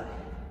facing dog.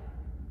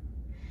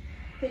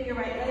 Take your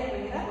right leg,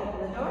 bring it up,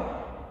 open the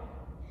door.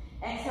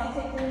 Exhale,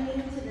 take the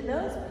knee to the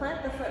nose,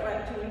 plant the foot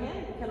right between your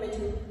hands, and come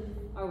into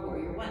our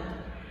warrior 1.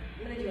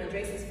 I'm going to do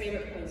Andres'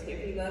 favorite pose here.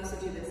 He loves to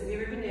do this. Have you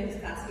ever been to his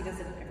class? He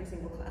does it in every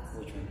single class.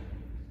 Which one?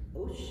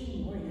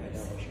 Ocean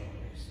warriors. I know which one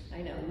it is.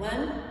 I know.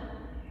 1,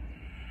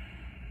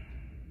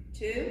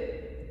 2,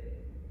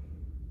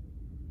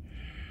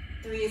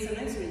 3 is a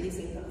nice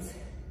releasing pose.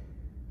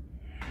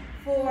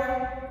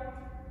 4,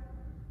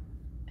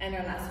 and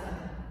our last one.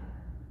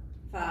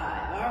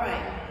 5. All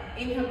right.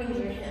 Inhale,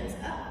 bring your hands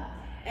up.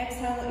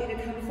 Exhale, I want you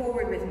to come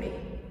forward with me.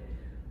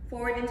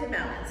 Forward into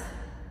balance.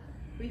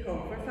 We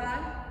hold for 5,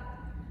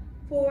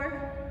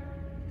 4,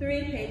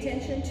 3. Pay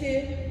attention.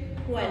 2,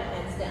 1.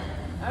 Hands down.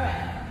 All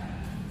right.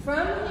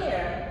 From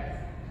here,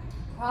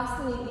 cross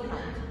the knee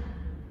behind.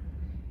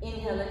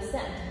 Inhale,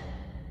 extend.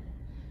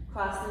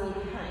 Cross the knee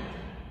behind.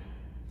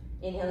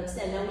 Inhale,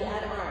 extend. Now we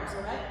add arms,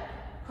 all right?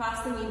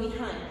 Cross the knee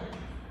behind.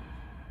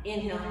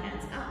 Inhale,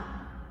 hands out.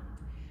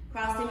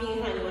 Cross the knee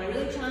behind. You want to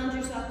really challenge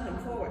yourself, come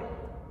forward.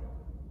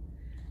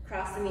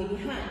 Cross the knee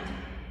behind.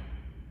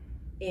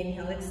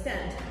 Inhale,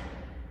 extend.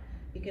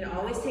 You can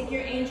always take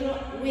your angel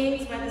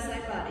wings by the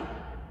side body.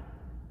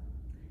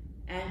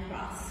 And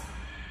cross.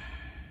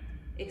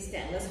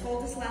 Extend. Let's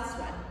hold this last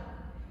one.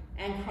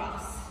 And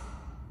cross.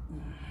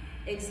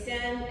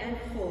 Extend and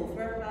hold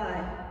for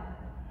 5,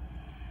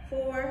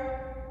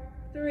 4,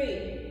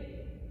 3,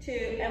 2,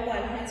 and 1.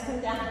 Hands come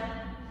down.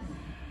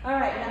 All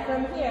right, now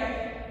from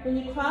here, when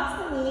you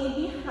cross the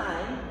knee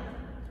behind,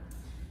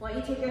 I want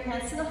you to take your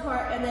hands to the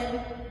heart and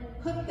then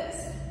hook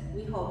this.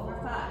 We hold for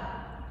 5.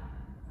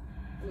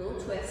 A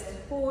little twist.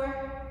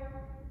 4,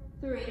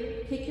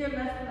 3. Kick your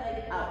left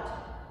leg out.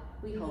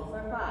 We hold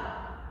for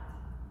 5.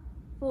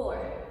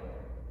 4,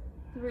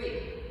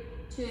 3,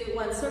 2,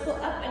 1. Circle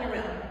up and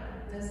around.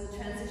 This will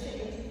transition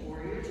into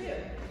warrior 2.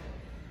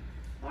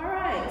 All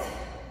right.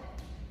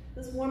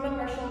 Let's warm up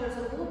our shoulders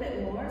a little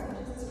bit more,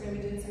 especially since we're going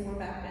to be doing some more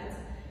back bends.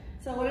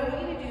 So what I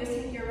want you to do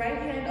is take your right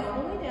hand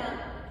all the way down,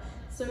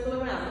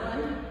 circle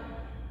around. 1,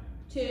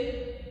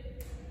 2,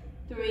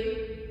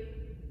 3,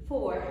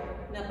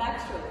 4. Now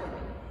backstroke for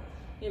me.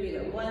 Here we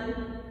go.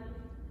 1,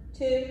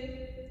 2,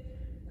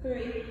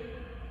 3,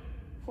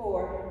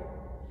 4,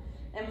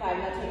 and 5.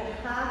 Now take a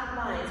half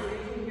line. So you're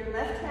going to take your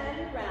left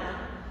hand around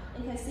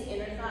and kiss the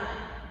inner thigh.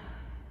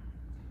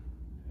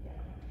 Yeah.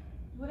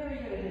 Whatever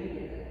you're going to do, you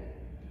do it.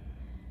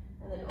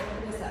 And then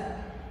open this up.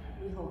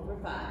 We hold for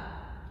 5.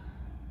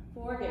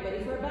 4, get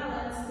ready for a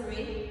balance.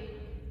 3,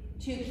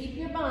 2, keep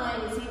your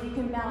bind and see if you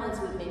can balance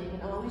with me. You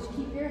can always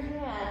keep your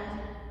hand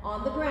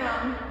on the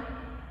ground.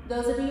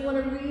 Those of you who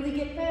want to really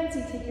get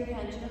fancy, take your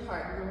hand to your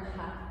heart. A little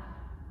half.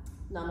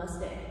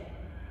 Namaste.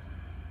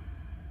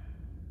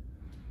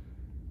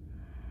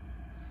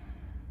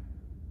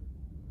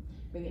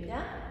 Bring it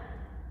down.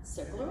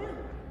 Circle around.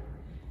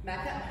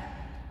 Back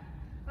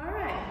up. All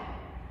right.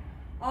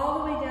 All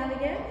the way down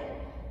again.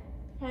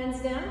 Hands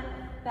down.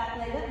 Back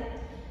leg up.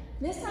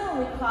 This time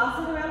when we cross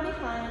it around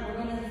behind,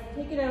 we're going to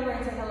take it over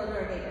and say hello to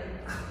our neighbor.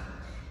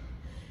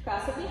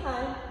 Cross it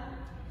behind.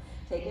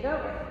 Take it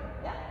over.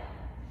 Yeah.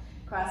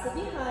 Cross it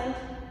behind.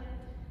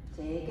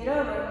 Take it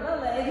over.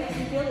 Hello leg.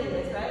 You're feeling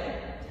this,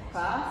 right?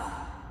 Cross.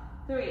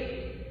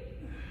 3.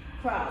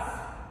 Cross.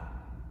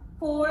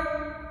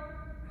 4.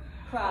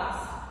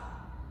 Cross.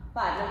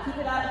 5. Now keep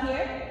it out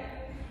here.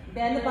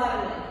 Bend the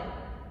bottom leg.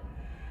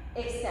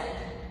 Extend.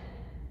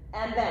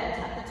 And bend.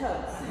 Tap the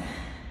toes.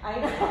 I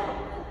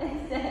know.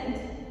 Extend.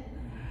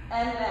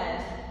 And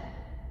bend.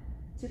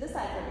 To the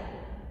side for me.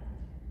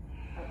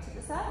 Out to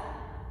the side.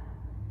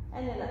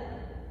 And then up.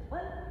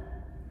 1.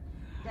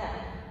 Down.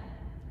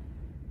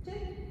 2.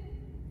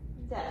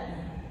 Down.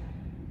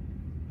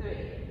 3.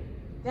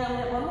 Down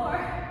with 1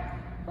 more.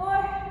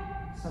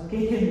 4. Stop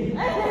kicking me.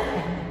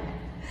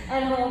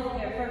 And hold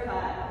here for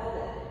 5. Hold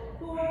it.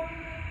 4,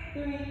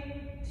 3,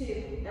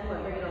 2, and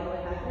 1. Bring it all the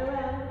way back and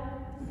around.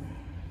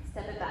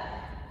 Step it back.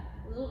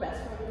 A little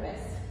rest for the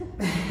wrist.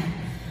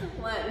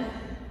 1.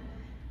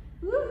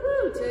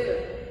 Woohoo! 2.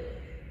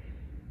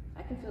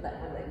 I can feel that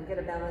one leg. We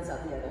gotta balance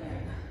out the other.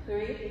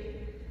 3.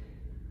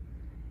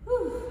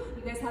 Whew.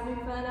 You guys having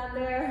fun out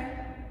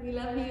there? We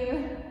love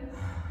you.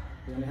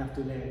 We only have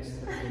 2 legs.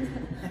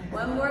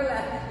 1 more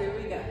left. Here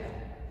we go.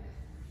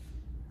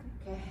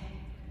 Okay.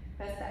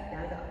 Press back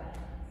down, go.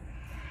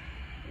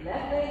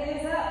 Left leg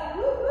is up.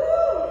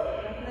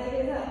 Woohoo! Left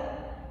leg is up.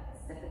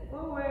 Step it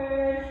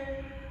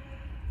forward.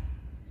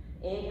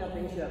 Inhale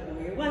brings you up.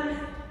 Warrior 1.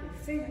 Your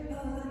favorite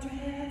pose,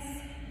 Andres.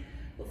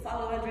 We'll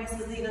follow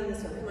Andres' lead on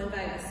this one. Come on,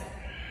 guide us.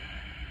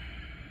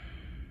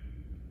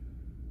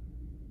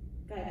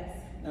 Guide us.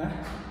 Huh?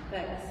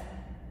 Guide us.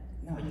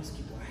 No, just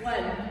keep going.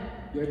 1.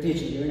 You're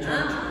teaching, you're in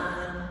charge.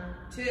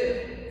 2.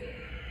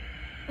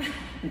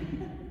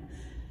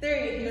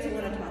 3. He doesn't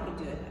want to talk and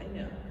do it. I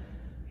know.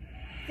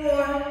 4.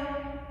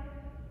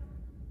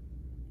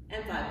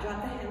 And 5. Drop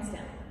the hands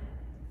down.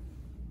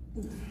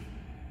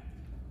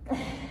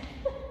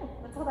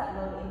 What's all that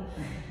moaning?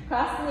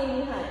 Cross the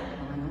knee behind.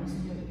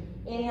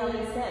 Inhale,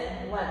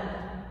 extend. 1.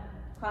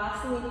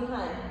 Cross the knee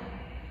behind.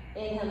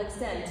 Inhale,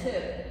 extend.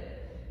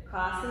 2.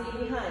 Cross the knee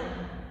behind.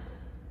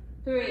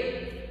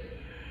 3.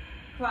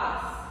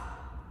 Cross.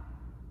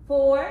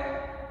 4.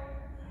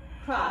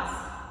 Cross.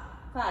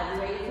 5.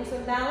 You ready for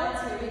some balance?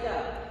 Here we go.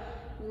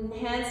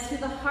 Hands to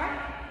the heart.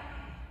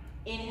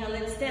 Inhale,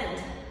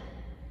 extend.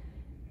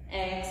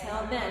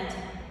 Exhale, bend.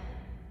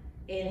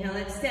 Inhale,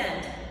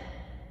 extend.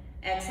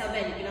 Exhale,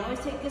 bend. You can always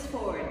take this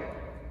forward.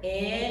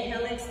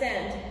 Inhale,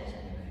 extend.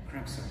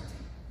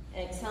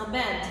 Exhale,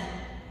 bend.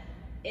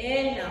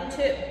 Inhale,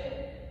 2.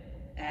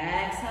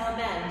 Exhale,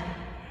 bend.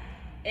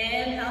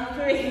 Inhale,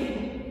 3.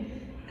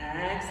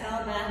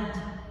 Exhale, bend.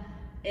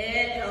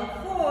 Inhale,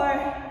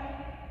 4.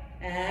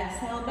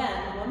 Exhale,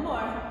 bend. 1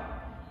 more.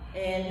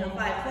 Inhale, 5.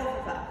 Hold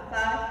for 5.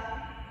 5,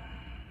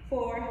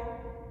 4,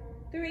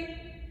 3,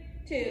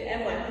 2,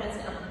 and 1. Hands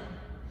down.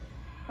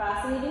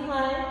 Cross the knee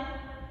behind,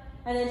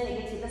 and then take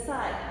it to the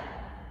side.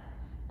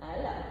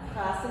 And up.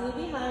 Cross the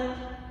knee behind,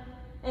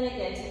 and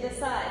again to the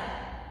side.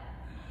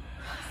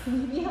 Cross the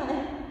knee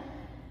behind,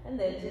 and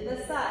then to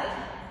the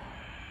side.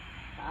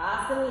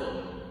 Cross the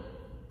knee.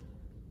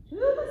 To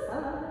the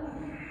side.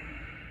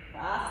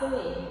 Cross the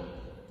knee.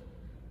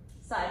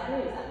 Side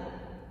moves up.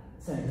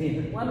 Side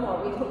deeper. One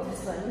more, we hold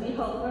this one. We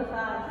hold for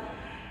 5,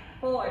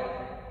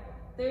 4,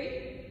 3,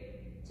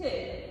 2,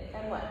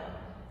 and 1.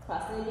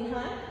 Cross the knee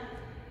behind.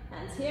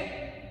 Hands here.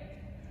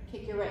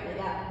 Kick your right leg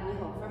out. We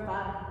hold for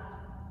 5,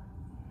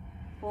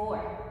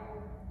 4,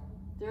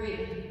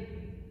 3,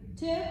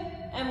 2,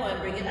 and 1.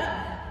 Bring it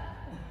up.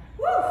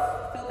 Woo!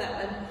 Feel that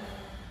one.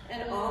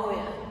 And all the way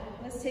up.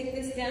 Let's take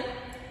this down.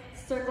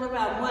 Circle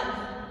around. 1,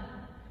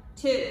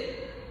 2,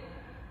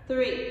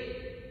 3,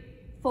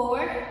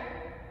 4,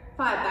 5.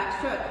 Back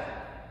stroke.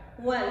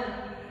 1,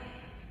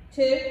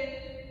 2,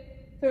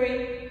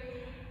 3,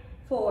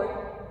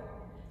 4,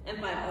 and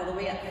 5. All the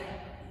way up.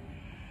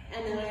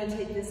 And then I'm going to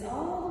take this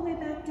all the way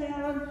back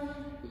down.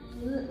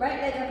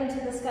 Right leg up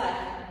into the sky.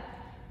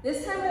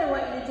 This time what I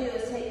want you to do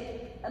is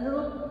take a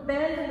little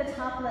bend in the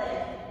top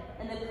leg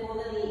and then pull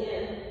the knee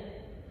in.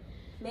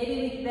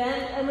 Maybe we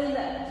bend and we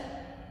lift.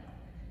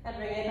 And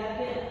bring it back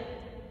in.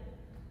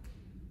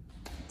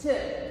 2.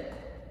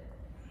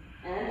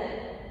 And in.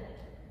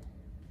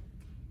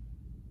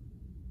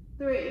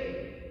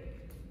 3.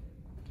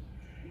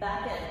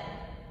 Back in.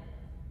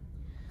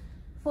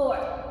 4.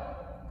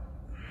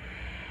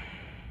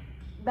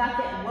 Back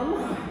in. 1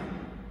 more.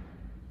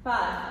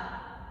 5.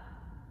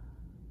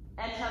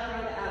 And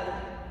chaturanga out of it.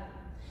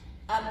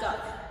 Up dog.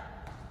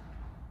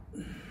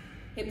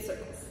 Hip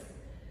circles.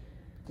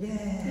 Yay!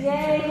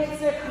 Yay, hip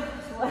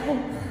circles.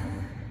 1,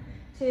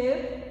 2,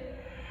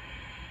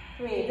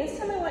 3. This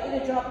time I want you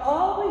to drop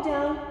all the way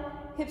down,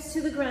 hips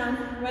to the ground,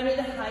 running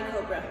the high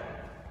cobra.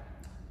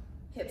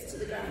 Hips to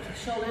the ground,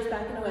 shoulders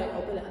back and away,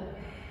 open up.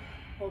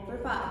 Hold for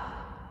 5,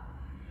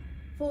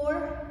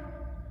 4,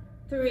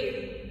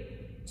 3,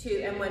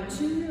 2, and 1.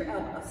 To your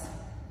elbows.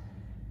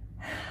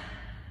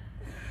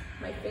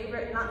 My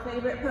favorite, not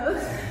favorite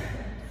pose.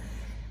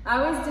 I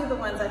always do the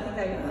ones I think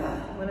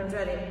when I'm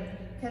dreading.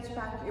 Catch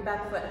back your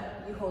back foot.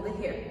 You hold it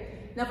here.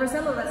 Now for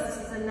some of us,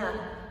 this is enough.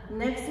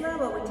 Next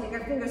level, we take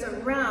our fingers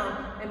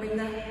around and bring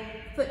the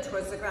foot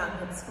towards the ground,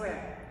 hip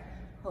square.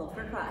 Hold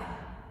for 5,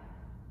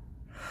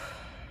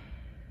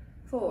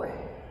 4,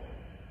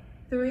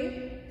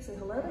 3, say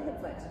hello to hip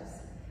flexors.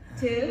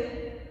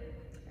 2,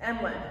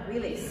 and 1.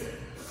 Release.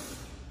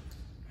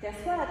 Guess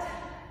what?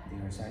 The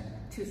other side.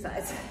 2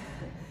 sides.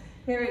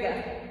 Here we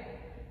go.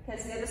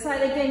 Catch the other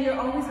side again. You're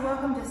always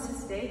welcome just to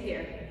stay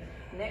here.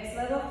 Next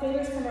level,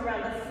 fingers come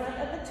around the front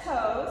of the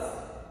toes,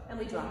 and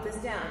we drop this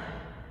down.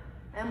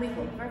 And we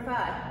hold for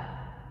 5,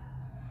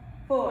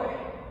 4,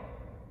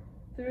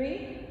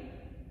 3,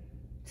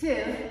 2,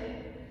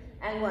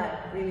 and 1.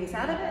 Release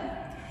out of it.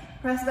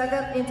 Press back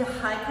up into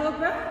high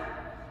cobra.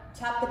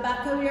 Tap the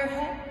back of your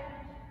head,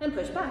 and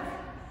push back.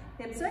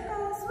 Hip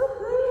circles.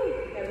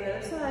 Woohoo! Go to the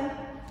other side.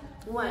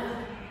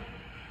 1,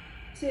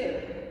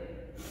 2,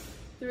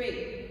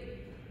 3,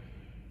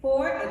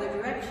 4, other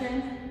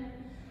direction.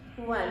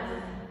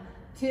 1,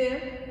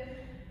 2,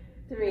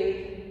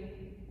 3,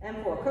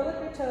 and 4. Curl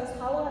up your toes,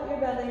 hollow out your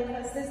belly,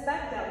 press this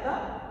back down,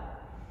 dog.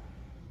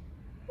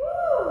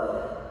 Woo!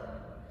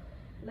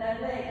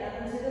 Left leg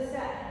up into the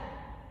sky.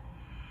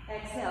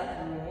 Exhale,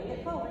 bring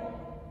it forward.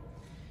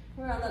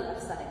 We're on the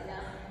left side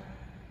now.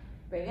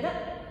 Bring it up.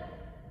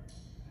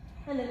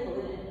 And then pull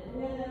it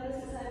in. And then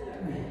this side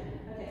we go.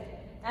 Okay.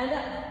 And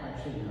up.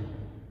 Actually, no.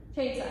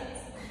 Change sides.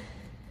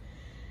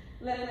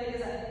 Left leg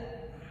is up.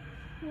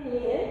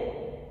 In.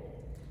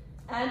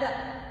 And up.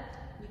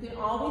 You can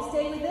always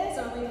stay with this,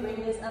 or we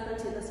bring this up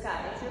into the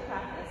sky. It's your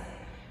practice.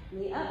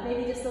 Knee up,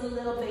 maybe just a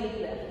little baby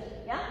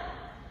lift. Yeah?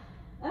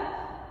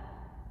 Up.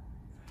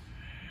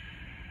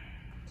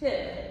 2.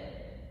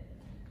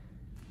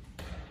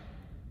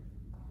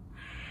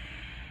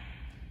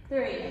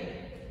 3.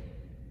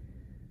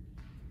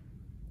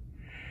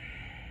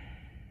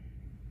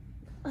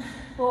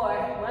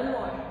 4. 1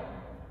 more.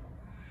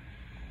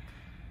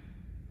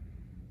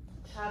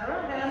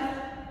 Chaturanga.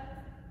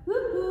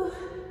 Woo-hoo.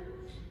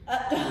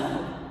 Up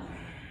dog.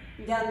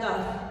 Down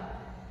dog.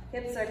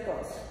 Hip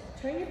circles.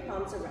 Turn your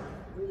palms around.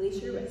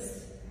 Release your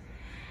wrists.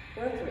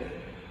 For 3,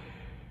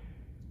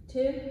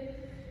 2,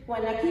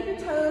 1. Now keep your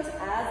toes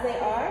as they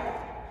are.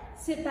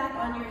 Sit back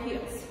on your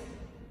heels.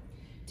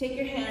 Take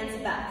your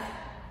hands back.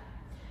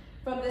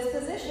 From this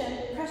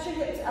position, press your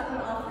hips up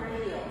and off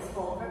your heels.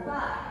 Hold for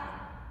 5,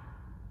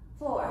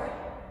 4,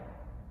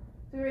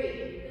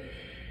 3,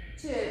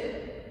 2,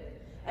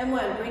 and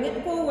 1. Bring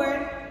it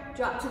forward.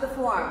 Drop to the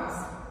forearms.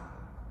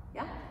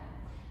 Yeah?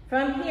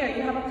 From here,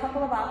 you have a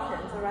couple of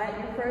options, all right?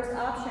 Your first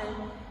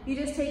option, you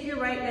just take your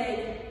right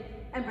leg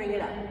and bring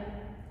it up.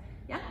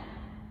 Yeah?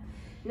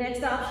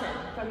 Next option,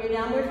 from your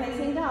downward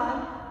facing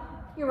dog,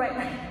 your right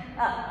leg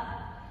up.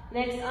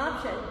 Next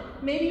option,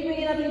 maybe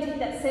bring it up and take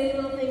that same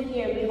little thing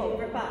here and we hold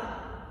for 5.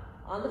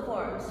 On the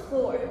forearms.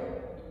 4,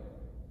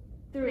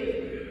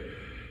 3,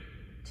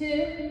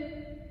 2,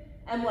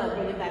 and 1.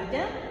 Bring it back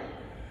down.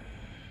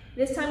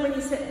 This time when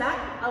you sit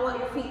back, I want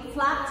your feet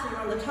flat, so you're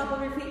on the top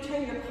of your feet.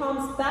 Turn your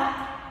palms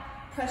back.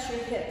 Press your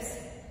hips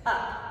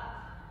up.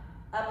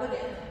 Up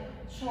again.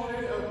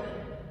 Shoulders open.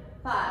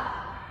 5,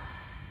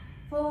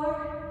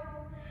 4,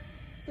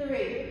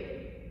 3,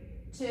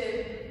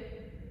 2,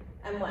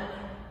 and 1.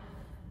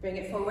 Bring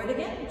it forward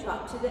again.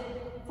 Drop to the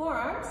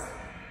forearms.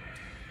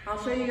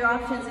 I'll show you your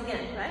options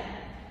again, right?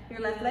 Your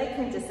left leg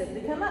can just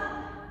simply come up.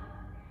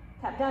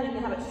 Tap down, you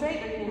can have it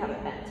straight or you can have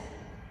it bent.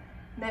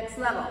 Next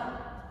level.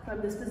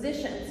 From this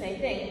position, same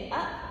thing.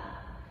 Up.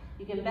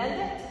 You can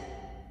bend it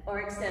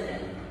or extend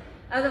it.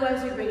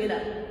 Otherwise, you bring it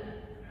up.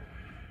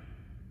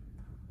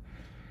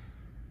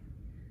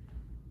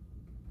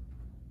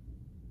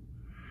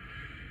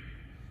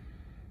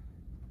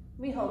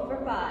 We hold for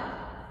 5,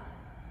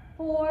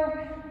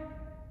 4,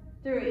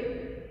 3,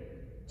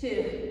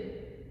 2,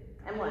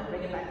 and 1.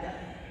 Bring it back down.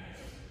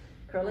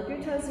 Curl up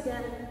your toes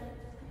again.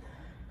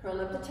 Curl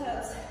up the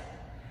toes.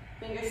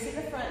 Fingers to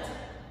the front.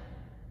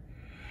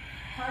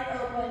 Heart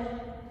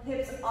open.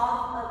 Hips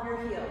off of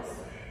your heels.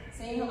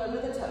 Saying hello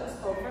to the toes.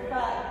 Hold for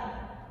 5,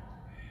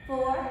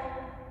 4,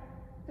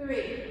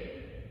 3,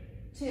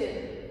 2,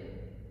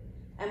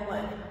 and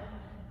 1.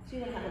 So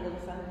you're going to have a little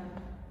fun.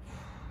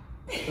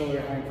 So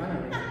we're having fun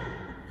already.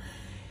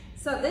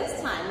 So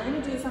this time, we're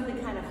going to do something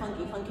kind of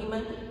funky. Funky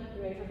monkey.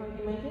 You ready for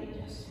funky monkey?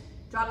 Yes.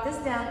 Drop this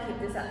down, keep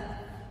this up.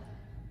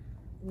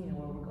 You know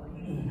where we're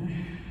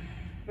going.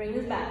 Bring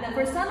this back. Now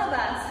for some of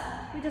us,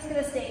 we're just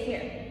going to stay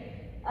here.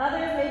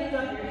 Others, maybe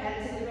drop your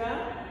head to the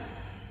ground.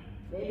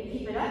 Maybe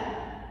keep it up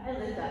and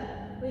lift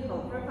up. We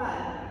hold for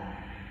 5,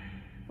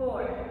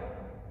 4,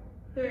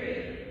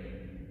 3,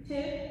 2,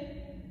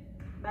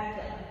 back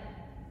down.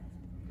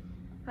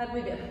 How'd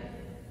we do?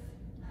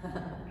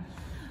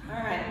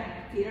 All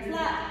right, feet are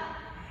flat,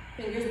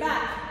 fingers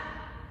back,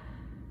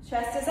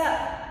 chest is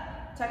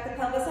up, tuck the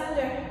pelvis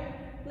under,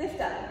 lift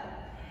up,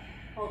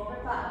 hold for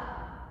 5,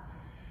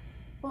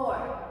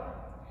 4,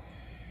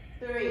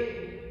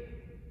 3,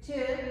 2,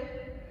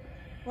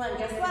 1.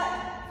 Guess what?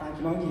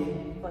 Funky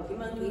monkey. Funky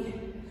monkey.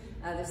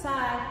 Other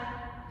side.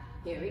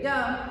 Here we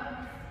go.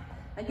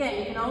 Again,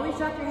 you can always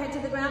drop your head to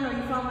the ground or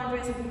you fall under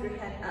it and keep your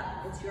head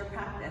up. It's your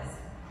practice.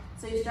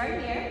 So you start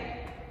here.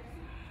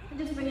 And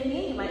just bring a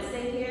knee. You might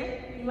stay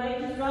here. You might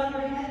just drop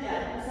your head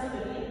down for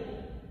somebody.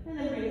 And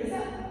then bring this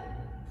up.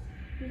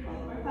 You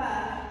hold for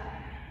 5,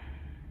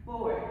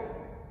 4,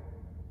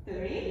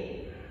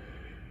 3,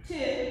 2,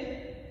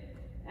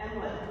 and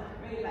 1.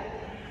 Bring it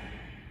back down.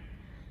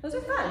 Those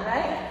are fun,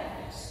 right?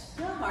 Yes.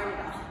 Not hard at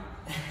all.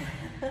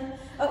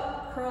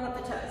 Oh, curl up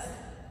the toes.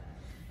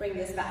 Bring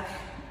this back.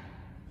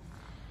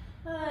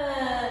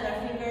 And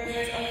our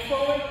fingers are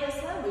forward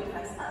this one. We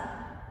press up.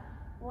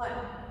 1,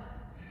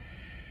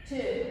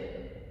 2,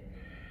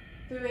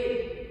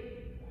 3,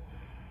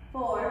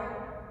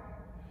 4,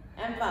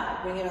 and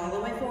 5. Bring it all the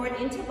way forward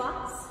into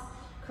box.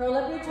 Curl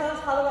up your toes,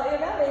 hollow out your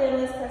belly,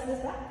 and let's press this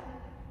back.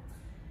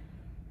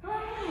 All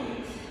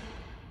right.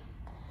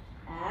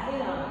 Add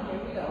it on.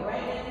 Here we go.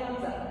 Right leg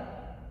comes up.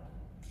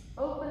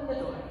 Open the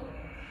door.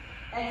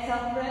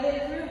 Exhale, thread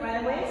it through.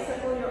 Right away,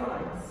 circle your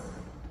arms.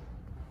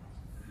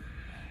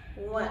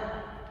 1,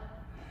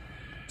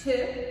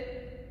 2,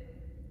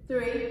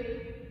 3,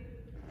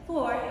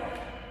 4,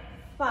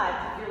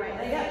 5. Keep your right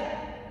leg up.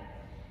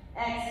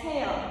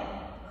 Exhale.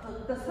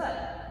 Hook the foot.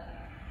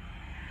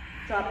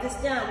 Drop this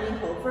down. We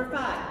hold for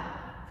 5,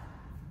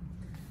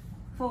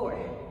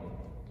 4,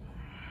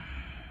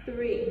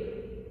 3,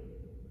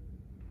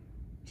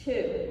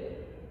 2,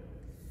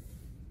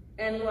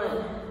 and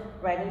 1.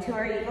 Right into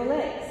our eagle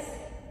legs.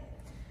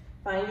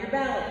 Find your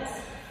balance.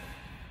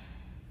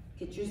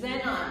 Get your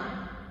Zen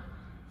on.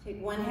 Take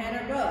one hand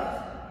or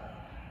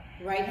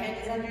both. Right hand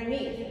is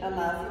underneath.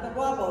 Allow for the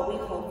wobble.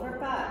 We hold for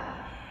 5,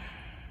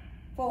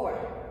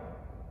 4,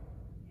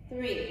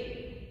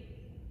 3,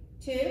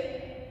 2,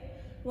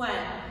 1.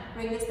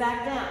 Bring this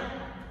back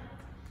down.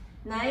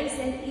 Nice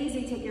and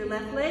easy. Take your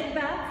left leg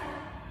back.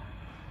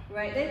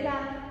 Right leg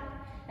back.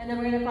 And then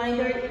we're going to find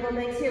our eagle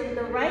legs here with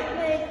the right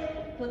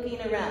leg hooking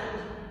around.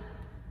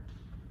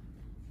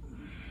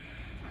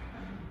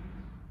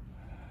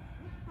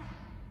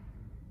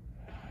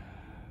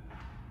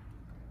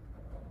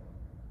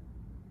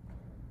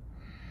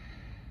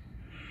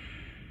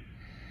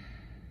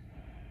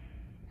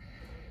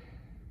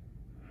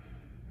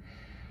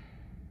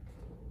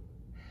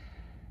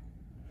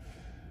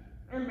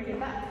 And bring it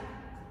back.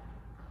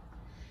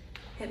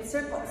 Hip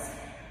circles.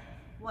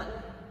 1,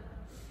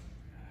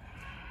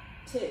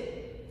 2,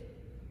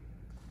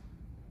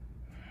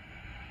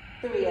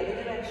 3,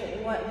 other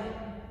direction. 1,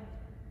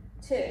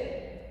 2,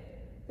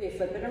 3,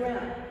 flip it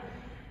around.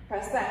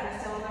 Press back,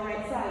 you're still on the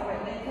right side.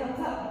 Right leg comes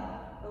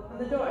up. Open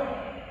the door.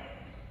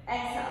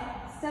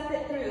 Exhale, step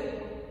it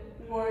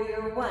through.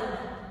 Warrior 1.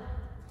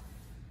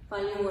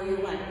 Find your warrior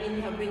 1.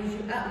 Inhale brings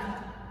you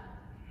up.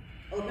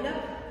 Open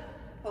up.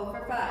 Hold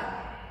for 5,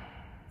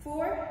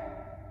 4,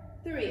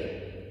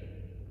 3,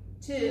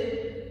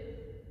 2,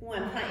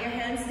 1. Plant your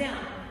hands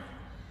down.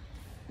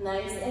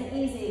 Nice and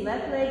easy.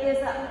 Left leg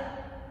is up.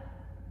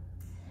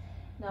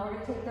 Now we're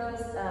going to take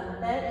those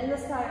bent in the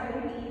sky,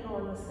 or maybe eagle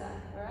in the sky.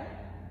 All right?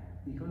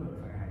 Eagle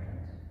or fire hydrant?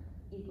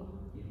 Eagle.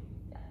 Eagle.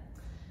 Yeah.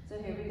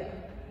 So here we go.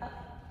 Up,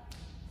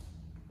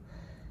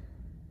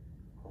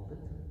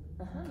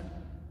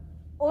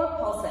 Or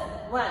pulse it.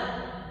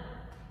 1,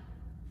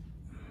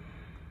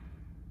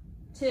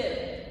 2,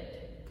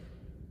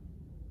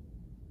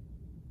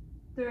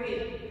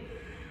 3,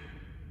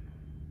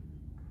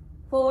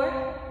 4,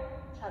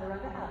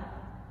 chaturanga up,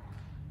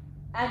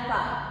 and 5.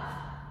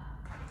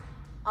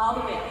 All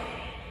the way up.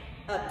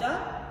 Up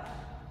dog,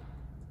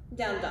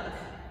 down dog.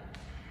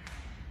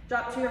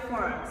 Drop to your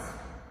forearms.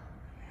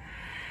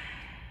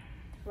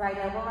 Right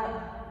elbow up.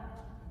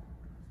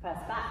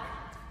 Press back.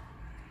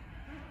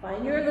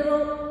 Find your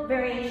little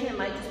variation. It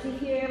might just be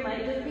here,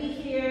 might just be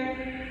here.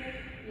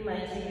 You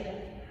might take it up.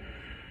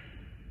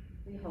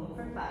 We hold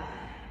for 5,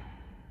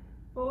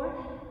 4,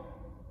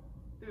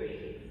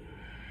 3,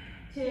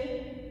 2,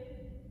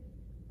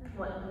 and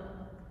 1.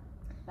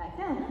 Back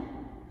down.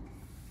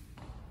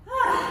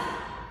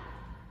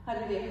 How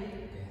do we do?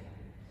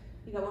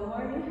 You got one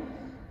more in you?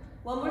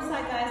 One more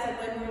side, guys, and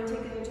then we're going to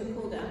take it into a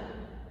cool down.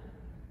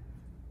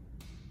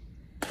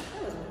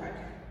 That wasn't hard.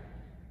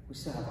 We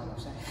still have one more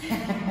side.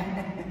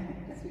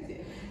 Yes, we do.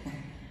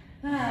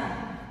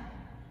 Have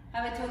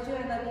I told you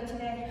I love you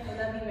today? I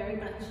love you very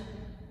much.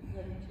 I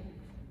love you too.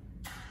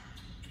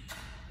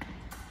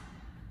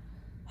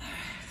 All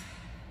right.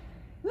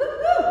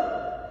 Woo-hoo!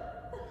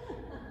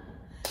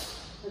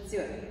 Let's do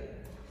it.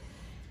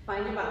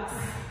 Find your box.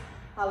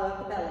 Hollow up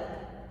the belly.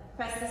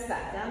 Press this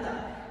back, down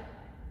dog.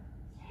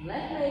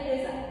 Left leg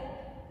is up.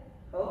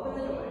 Open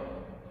the door.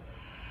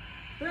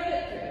 Thread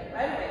it through.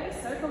 Right away.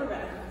 We circle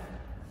around.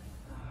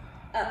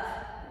 Up.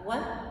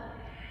 1,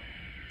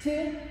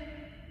 2,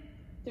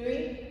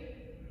 3,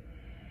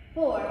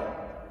 4,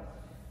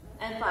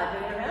 and 5.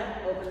 Bring it around.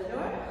 Open the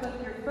door. Hook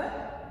your foot.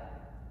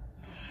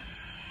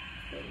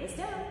 Bring this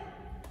down.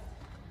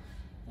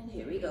 And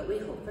here we go. We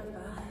hold for 5,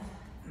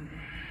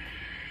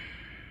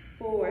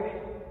 4,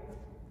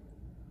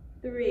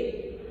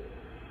 3,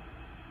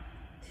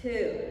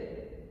 2,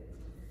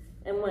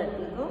 and 1.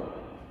 Eagle.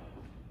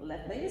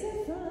 Left leg is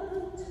in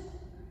front.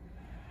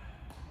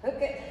 Hook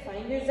it.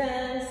 Find your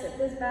zen. Sit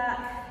this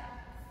back.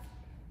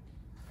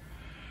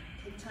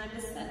 Take time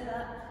to set it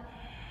up.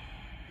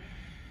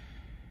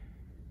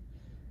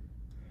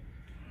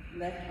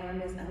 Left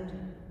arm is out.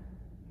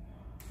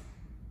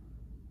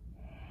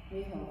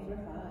 We hold for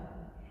 5,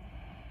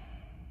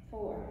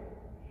 4,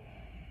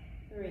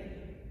 3,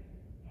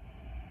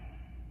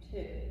 2,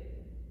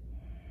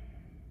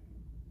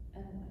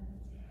 and 1.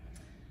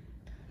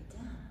 Get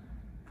down.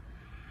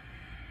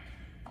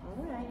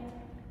 All right.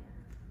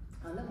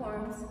 On the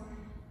forearms.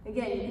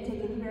 Again, you can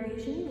take any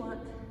variation you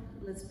want.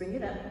 Let's bring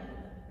it up.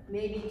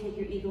 Maybe take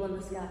your eagle in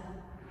the sky.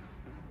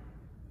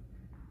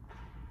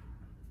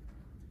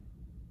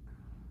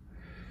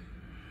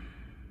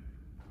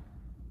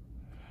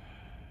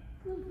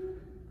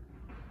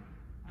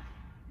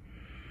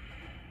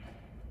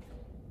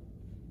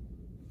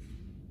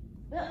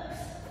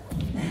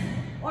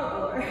 Or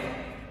over.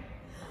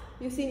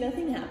 You see,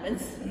 nothing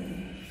happens.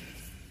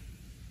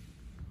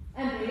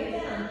 And bring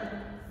it down.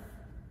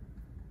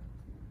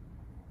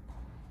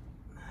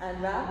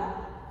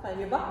 Unravel. Find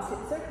your box. Hit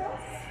circles.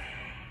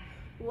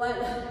 1,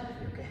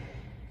 Okay.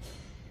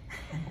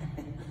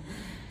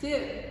 2,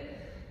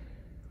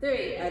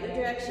 3. Other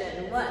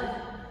direction. 1,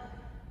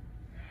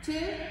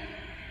 2,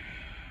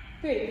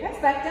 3.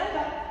 Press back down,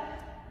 back.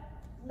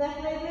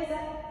 Left leg is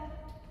up.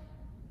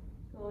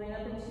 Going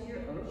up into your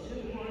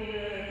ocean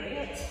warrior. Bring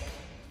it.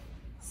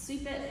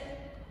 Sweep it.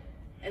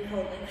 And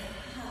hold it.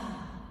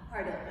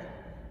 Heart open.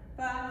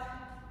 5,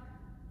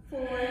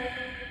 4,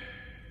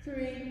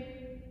 3,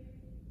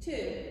 2,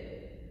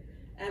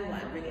 and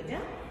 1. Bring it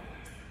down.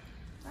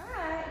 All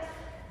right.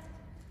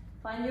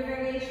 Find your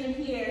variation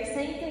here.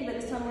 Same thing, but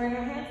this time we're in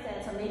our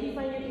handstand. So maybe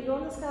find your eagle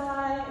in the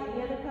sky, or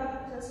any other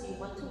practice you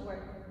want to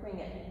work. Bring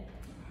it.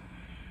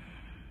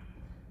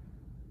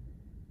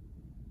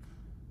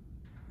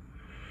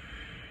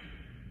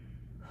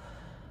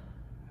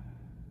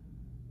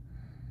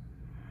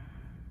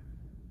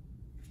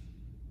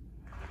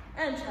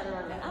 And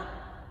chaturanga up.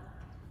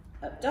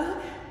 Up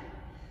dog.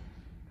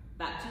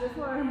 Back to your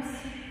forearms.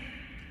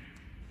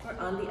 We're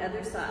on the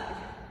other side.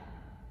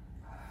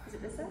 Is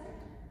it this side?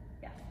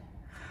 Yeah.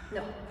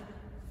 No.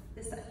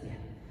 This side.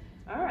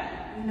 Yeah. All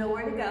right. You know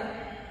where to go.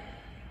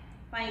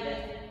 Find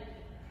it.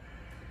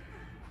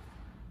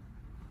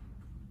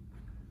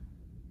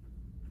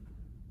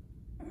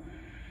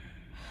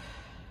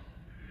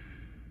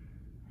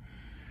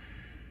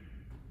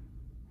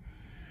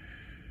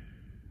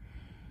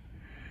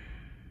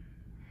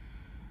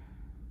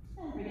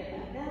 And bring it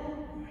back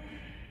down.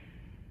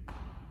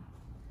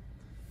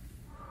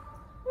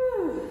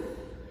 Woo.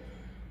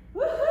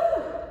 Woohoo!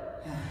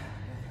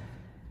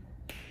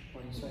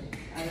 What are you saying?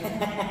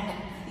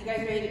 You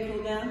guys ready to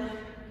cool down?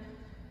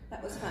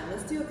 That was fun.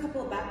 Let's do a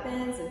couple of back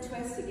bends and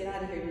twists to get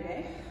out of here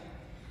today.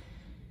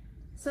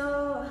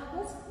 So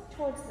let's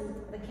towards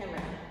the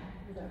camera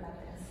with our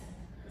back bends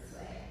this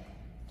way.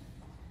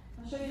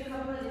 I'll show you a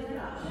couple of different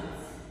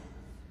options.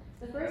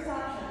 The first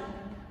option,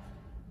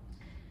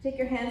 take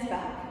your hands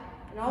back,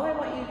 and all I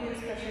want you to do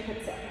is press your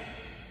hips up.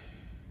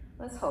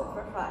 Let's hold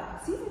for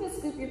 5. See if you can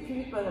scoop your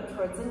pubic bone up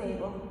towards the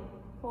navel.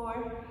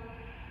 4,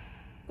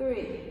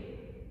 3,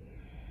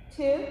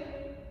 2,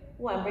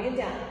 1. Bring it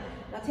down.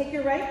 Now take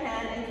your right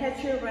hand and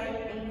catch your right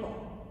ankle.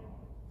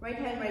 Right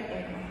hand, right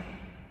ankle.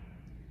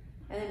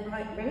 And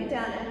then bring it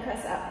down and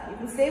press up. You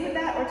can stay with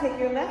that or take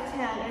your left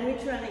hand and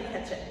reach around and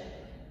catch it.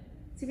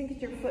 See if you can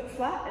get your foot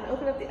flat and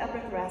open up the upper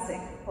thoracic.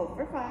 Hold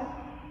for 5,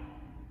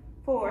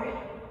 4,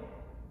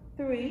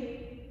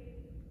 3,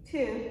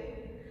 2,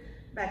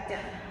 back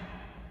down.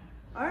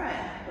 All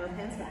right, both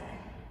hands back.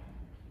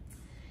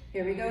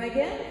 Here we go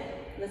again.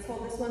 Let's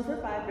hold this one for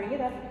 5. Bring it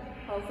up.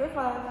 Hold for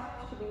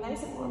 5. Should be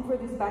nice and warm for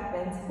these back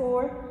bends.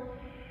 4,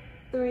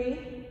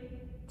 3,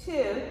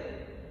 2,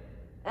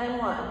 and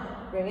 1.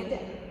 Bring it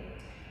down.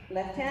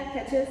 Left hand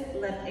catches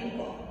left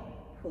ankle.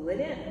 Pull it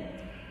in.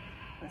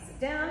 Press it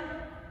down.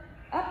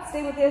 Up,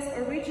 stay with this,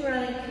 or reach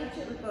around and catch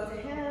it with both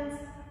hands.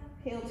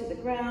 Heel to the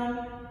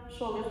ground.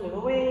 Shoulders move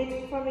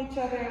away from each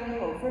other, and we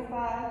hold for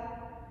 5,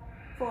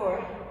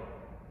 4,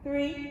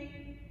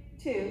 3,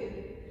 2,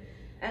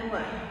 and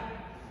 1.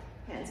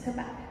 Hands come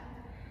back.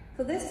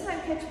 So this time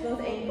catch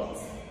both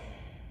ankles.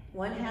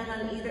 One hand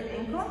on either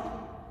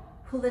ankle.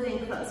 Pull it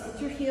in close.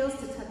 Get your heels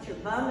to touch your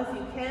bum if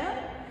you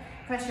can.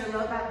 Press your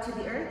low back to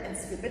the earth and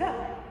scoop it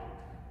up.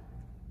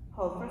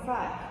 Hold for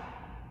 5,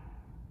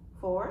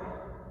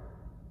 4,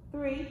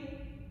 3,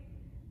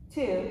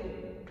 2,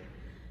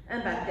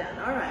 and back down.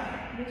 All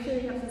right. Make sure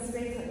you have some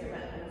space on your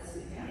mat.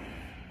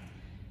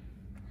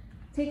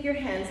 Take your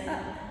hands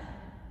up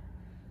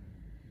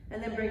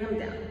and then bring them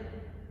down.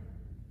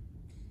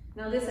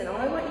 Now listen, all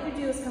I want you to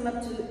do is come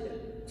up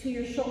to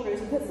your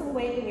shoulders and put some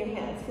weight in your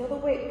hands. Feel the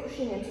weight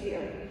pushing into the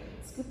earth.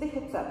 Scoop the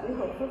hips up. We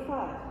hold for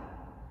 5,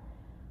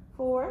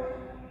 4,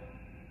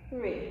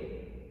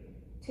 3,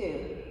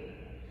 2,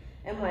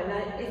 and 1.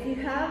 Now, if you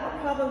have a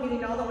problem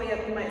getting all the way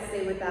up, you might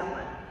stay with that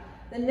one.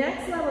 The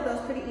next level, though,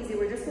 is pretty easy.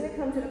 We're just going to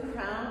come to the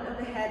crown of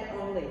the head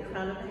only,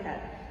 crown of the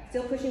head.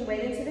 Still pushing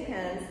weight into the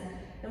hands,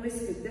 and we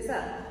scoop this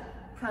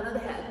up. Crown of the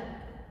head.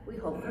 We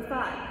hold for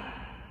 5.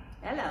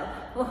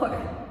 Hello.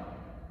 4,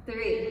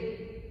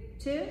 3,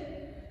 2,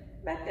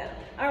 back down.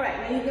 All right,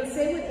 now you can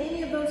stay with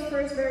any of those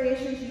first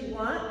variations you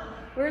want.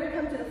 We're going to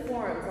come to the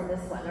forearms on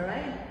this one, all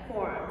right?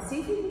 Forearms. See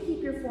if you can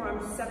keep your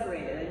forearms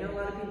separated. I know a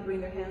lot of people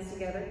bring their hands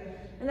together,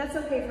 and that's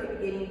okay for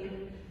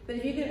beginning. But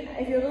if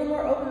you're a little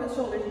more open in the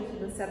shoulders, you keep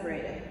them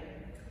separated.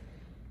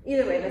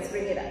 Either way, let's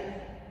bring it up.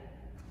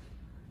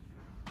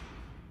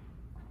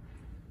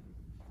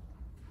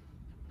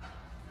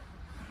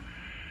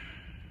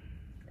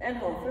 And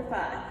hold for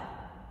 5.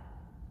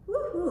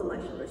 Woohoo, my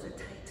shoulders are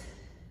tight.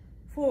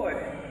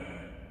 4,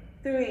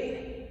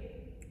 3,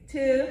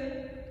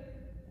 2,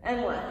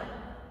 and 1.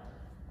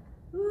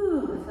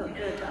 Ooh, felt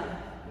good though.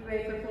 You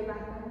ready for full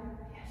back bend?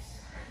 Yes.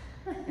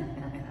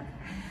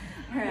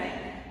 All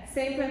right,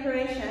 same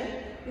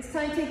preparation. This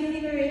time take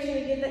any variation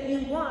again that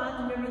you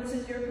want. Remember, this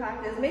is your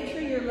practice. Make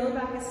sure your low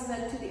back is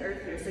snug to the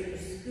earth here, so you're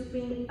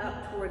scooping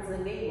up towards the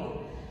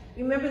navel.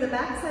 Remember, the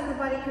back side of the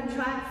body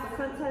contracts, the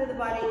front side of the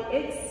body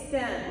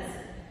extends.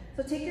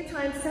 So take your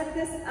time, set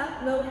this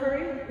up, no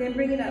hurry, then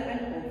bring it up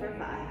and hold for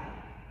 5.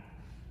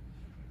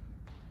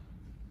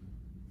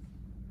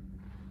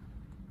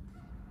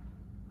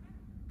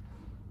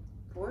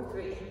 4,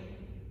 3,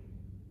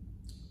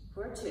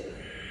 4, 2,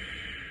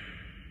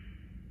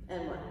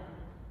 and 1.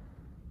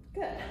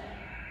 Good.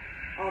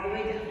 All the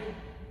way down.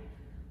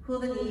 Pull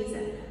the knees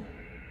in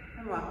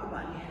and rock the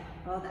body.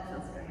 Oh, that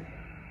feels good.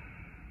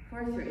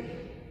 4, 3,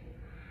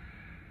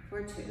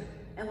 4, 2,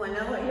 and 1.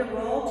 Now I want you to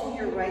roll to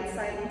your right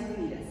side into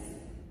fetus.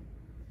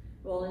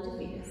 Roll into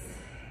fetus.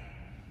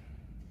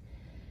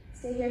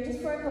 Stay here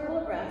just for a couple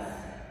of breaths.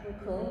 We're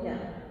cooling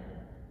down.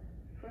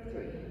 4,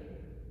 3,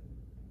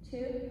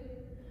 2,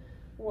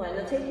 1.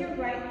 Now take your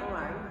right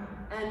arm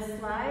and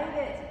slide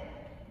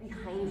it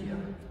behind you.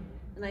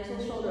 A nice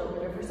little shoulder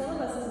opener. For some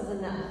of us, this is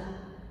enough.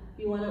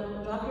 You want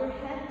to drop your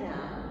head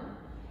down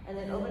and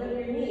then open up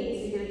your knees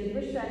so you get a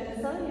deeper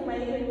stretch. Some of you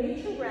might even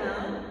reach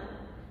around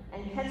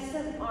and catch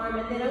the arm,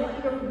 and then I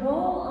want you to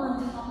roll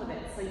on top of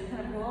it. So you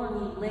kind of roll and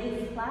you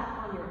lay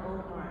flat on your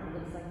own arm. It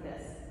looks like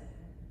this.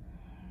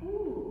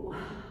 Ooh,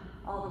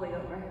 all the way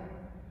over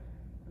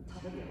on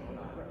top of your own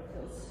arm. It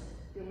feels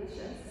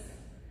delicious.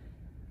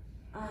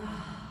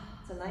 Ah,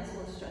 it's a nice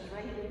little stretch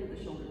right here through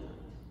the shoulder joint.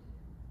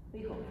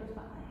 We hold for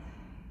 5,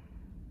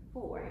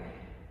 4,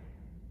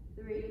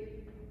 3,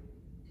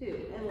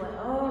 2, and 1.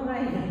 All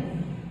right,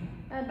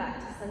 and back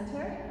to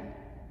center.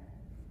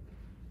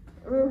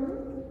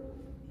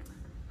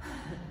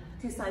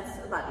 Two sides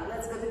to the body.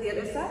 Let's go to the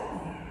other side.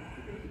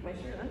 Keep my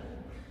shirt on.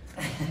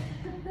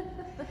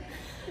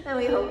 And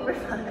we hold for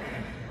 5.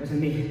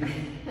 Wasn't me.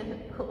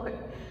 4,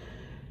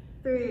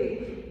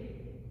 3,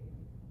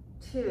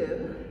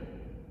 2,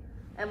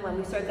 and 1.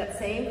 We start that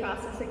same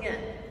process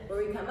again.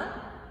 Where we come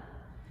up,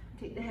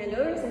 take the hand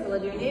over, say hello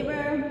to your neighbor,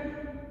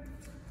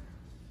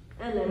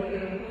 and then we're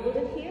going to hold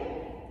it here.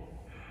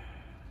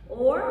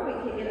 Or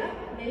we kick it up,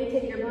 maybe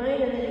take your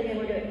bind, and then again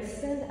we're going to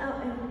extend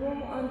out and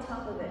roll on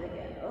top of it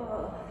again.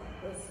 Oh,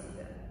 feels so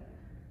good.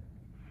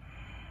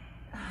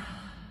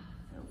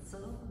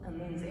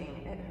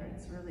 amazing. It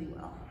hurts really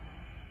well.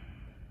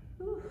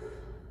 Whew.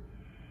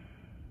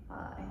 5,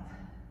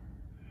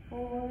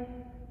 4,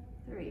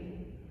 3,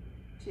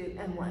 2,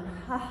 and 1.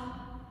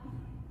 Ha.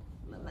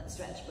 Love that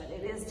stretch, but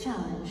it is a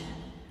challenge.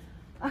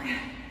 Okay,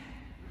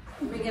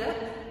 bring it up.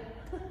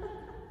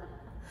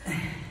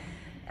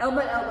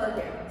 Elbow to elbow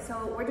here.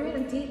 So we're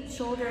doing deep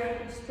shoulder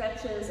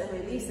stretches and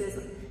releases,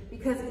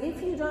 because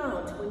if you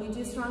don't, when you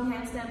do strong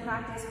handstand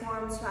practice,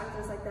 forms,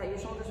 practice like that, your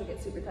shoulders will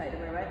get super tight,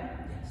 am I right?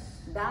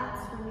 Yes. That's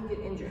when you get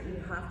injured.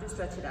 You have to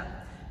stretch it out.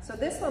 So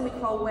this one we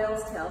call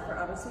whale's tail, for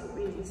obviously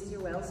this is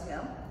your whale's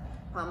tail.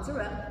 Palms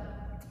are up.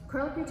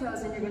 Curl up your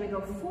toes and you're gonna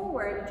go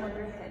forward and jump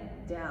your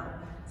head down.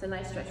 It's a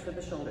nice stretch for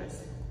the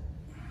shoulders.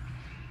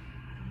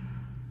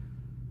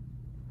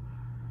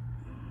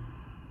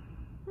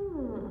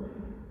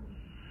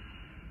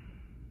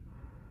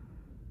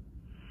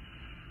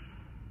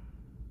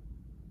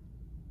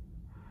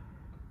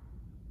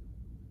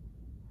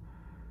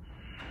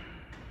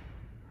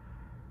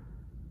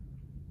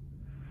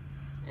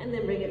 And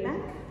then bring it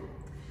back.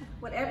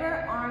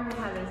 Whatever arm you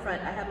have in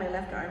front, I have my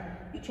left arm,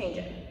 you change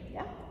it,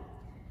 yeah?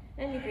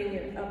 And you bring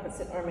your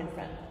opposite arm in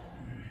front.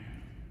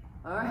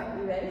 All right,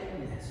 you ready?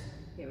 Yes.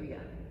 Here we go.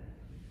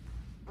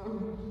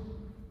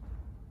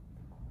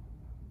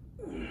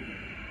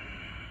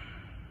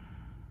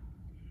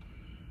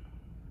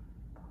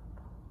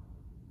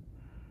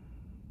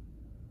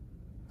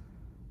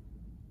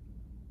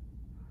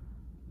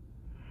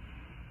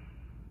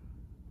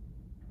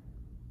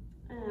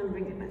 And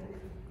bring it back.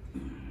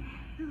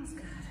 Feels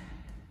good.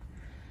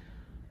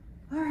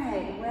 All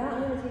right, well,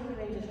 I'm going to take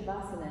you into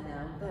Shavasana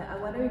now, but I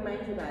want to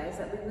remind you guys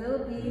that we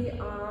will be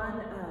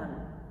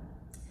on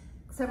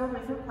several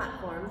different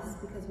platforms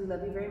because we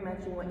love you very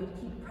much and want you to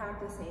keep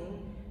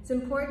practicing. It's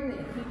important that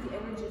you keep the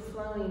energy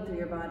flowing through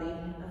your body.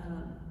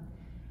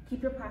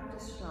 Keep your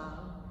practice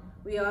strong.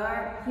 We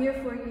are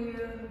here for you.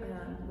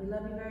 We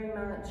love you very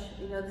much.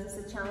 We know this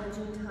is a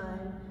challenging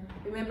time.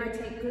 Remember,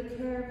 take good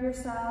care of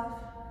yourself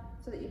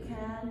so that you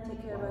can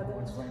take care of others.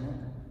 What's going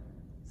on?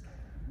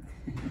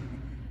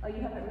 Oh,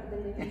 you haven't read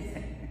the news?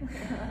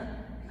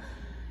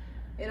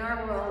 In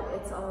our world,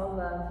 it's all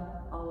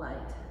love, all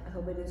light. I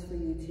hope it is for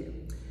you too.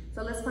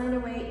 So let's find our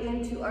way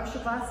into our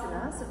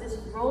Shavasana. So just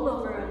roll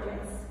over,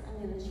 Andres.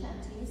 I'm going to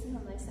chant to you, so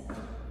hold on a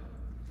second.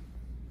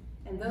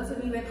 And those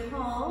of you at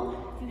home,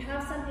 if you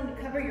have something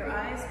to cover your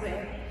eyes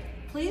with,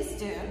 please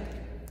do.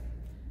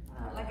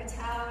 Like a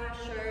towel or a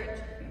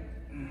shirt.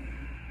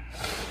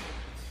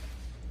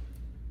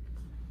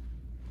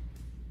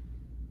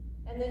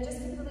 And then just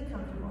get really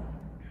comfortable.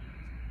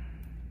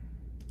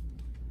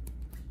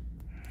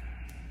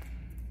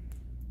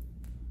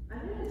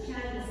 I'm going to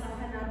chant the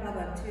Sahana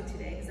Baba too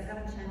today because I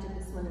haven't chanted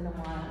this one in a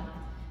while.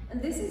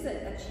 And this is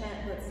a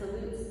chant that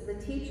salutes the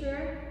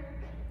teacher,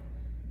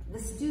 the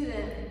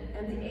student,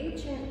 and the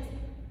ancient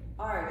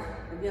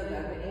art of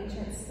yoga, the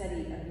ancient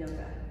study of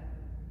yoga.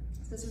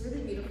 So it's a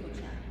really beautiful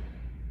chant.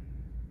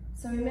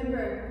 So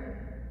remember,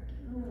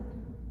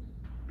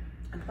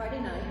 on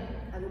Friday night,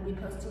 I will be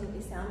posting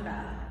a sound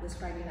bath this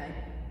Friday night.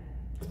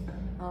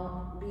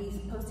 I'll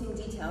be posting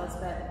details,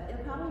 but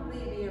it'll probably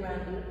be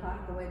around 8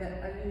 o'clock, the way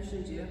that I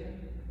usually do,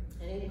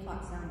 an 8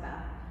 o'clock sound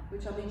bath,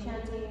 which I'll be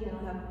chanting, and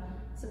I'll have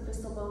some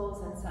crystal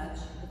bowls and such.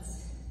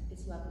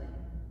 It's lovely.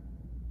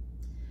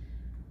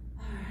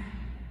 All right,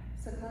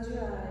 so close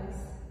your eyes,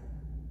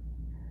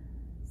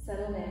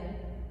 settle in,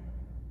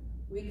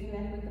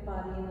 reconnect with the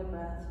body and the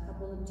breath, a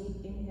couple of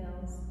deep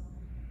inhales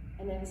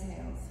and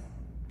exhales.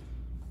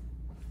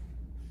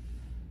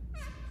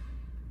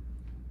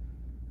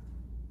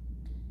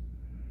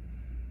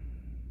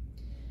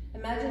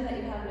 Imagine that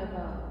you have no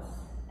bones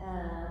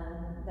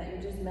and that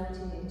you're just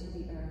melting into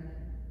the earth.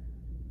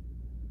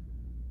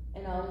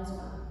 And all is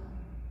well.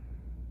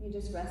 You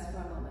just rest for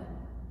a moment.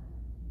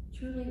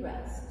 Truly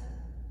rest.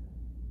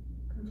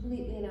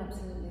 Completely and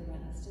absolutely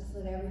rest. Just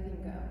let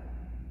everything go.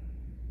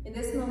 In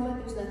this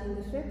moment, there's nothing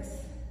to fix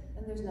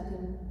and there's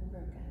nothing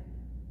broken.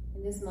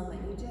 In this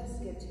moment, you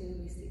just get to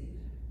receive.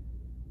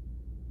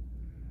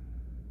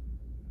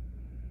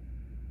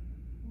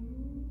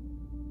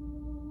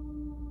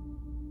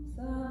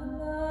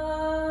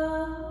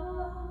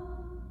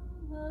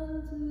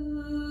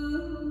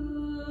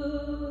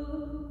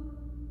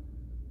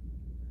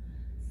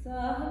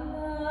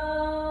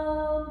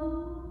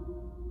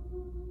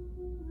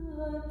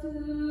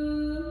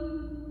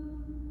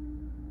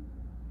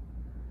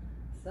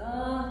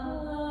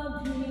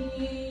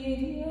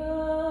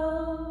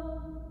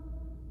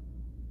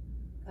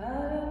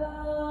 Karva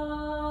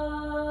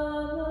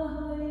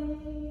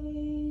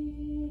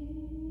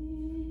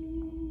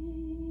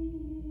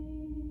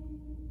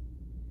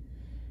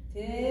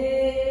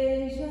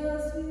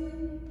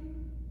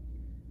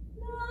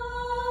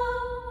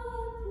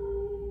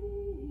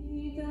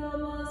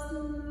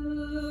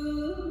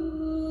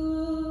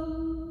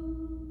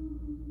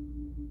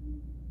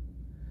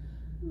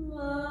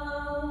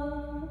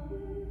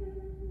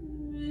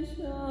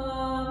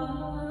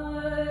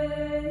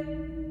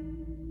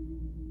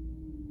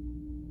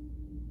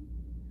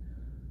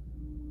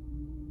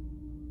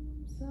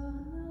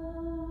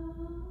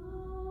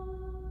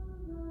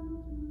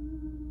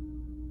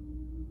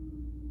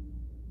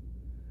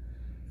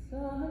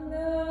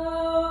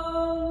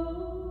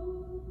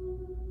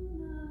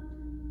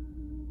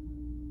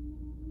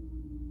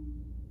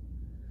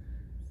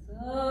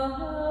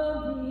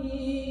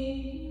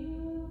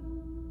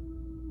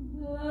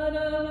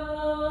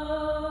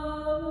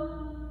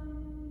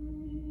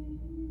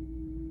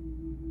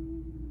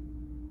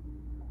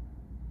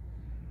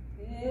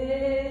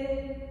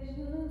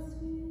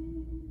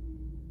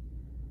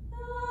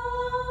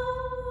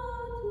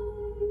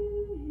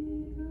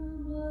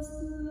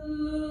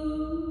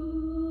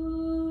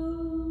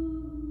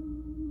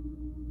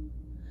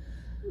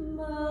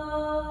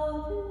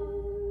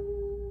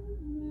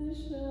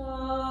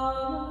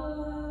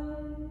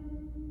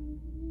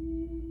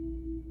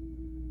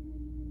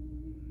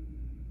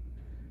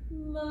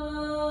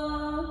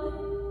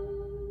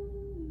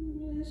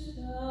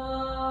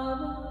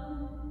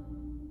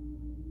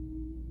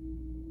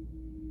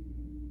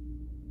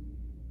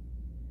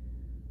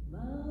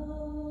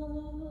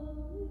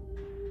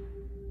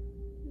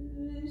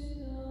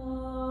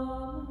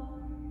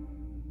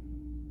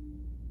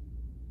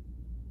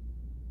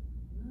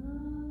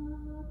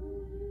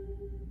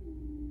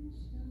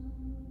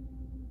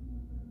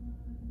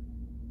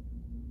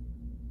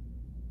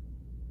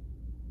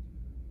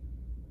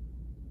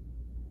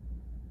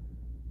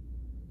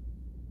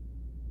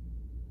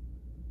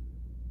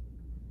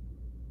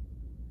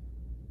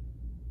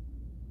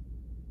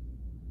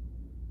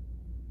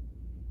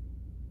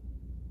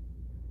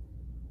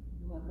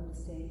You're welcome to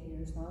stay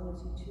here as long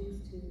as you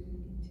choose to, you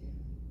need to.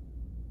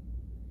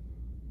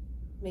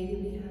 May you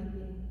be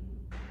happy.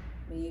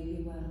 May you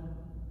be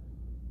well.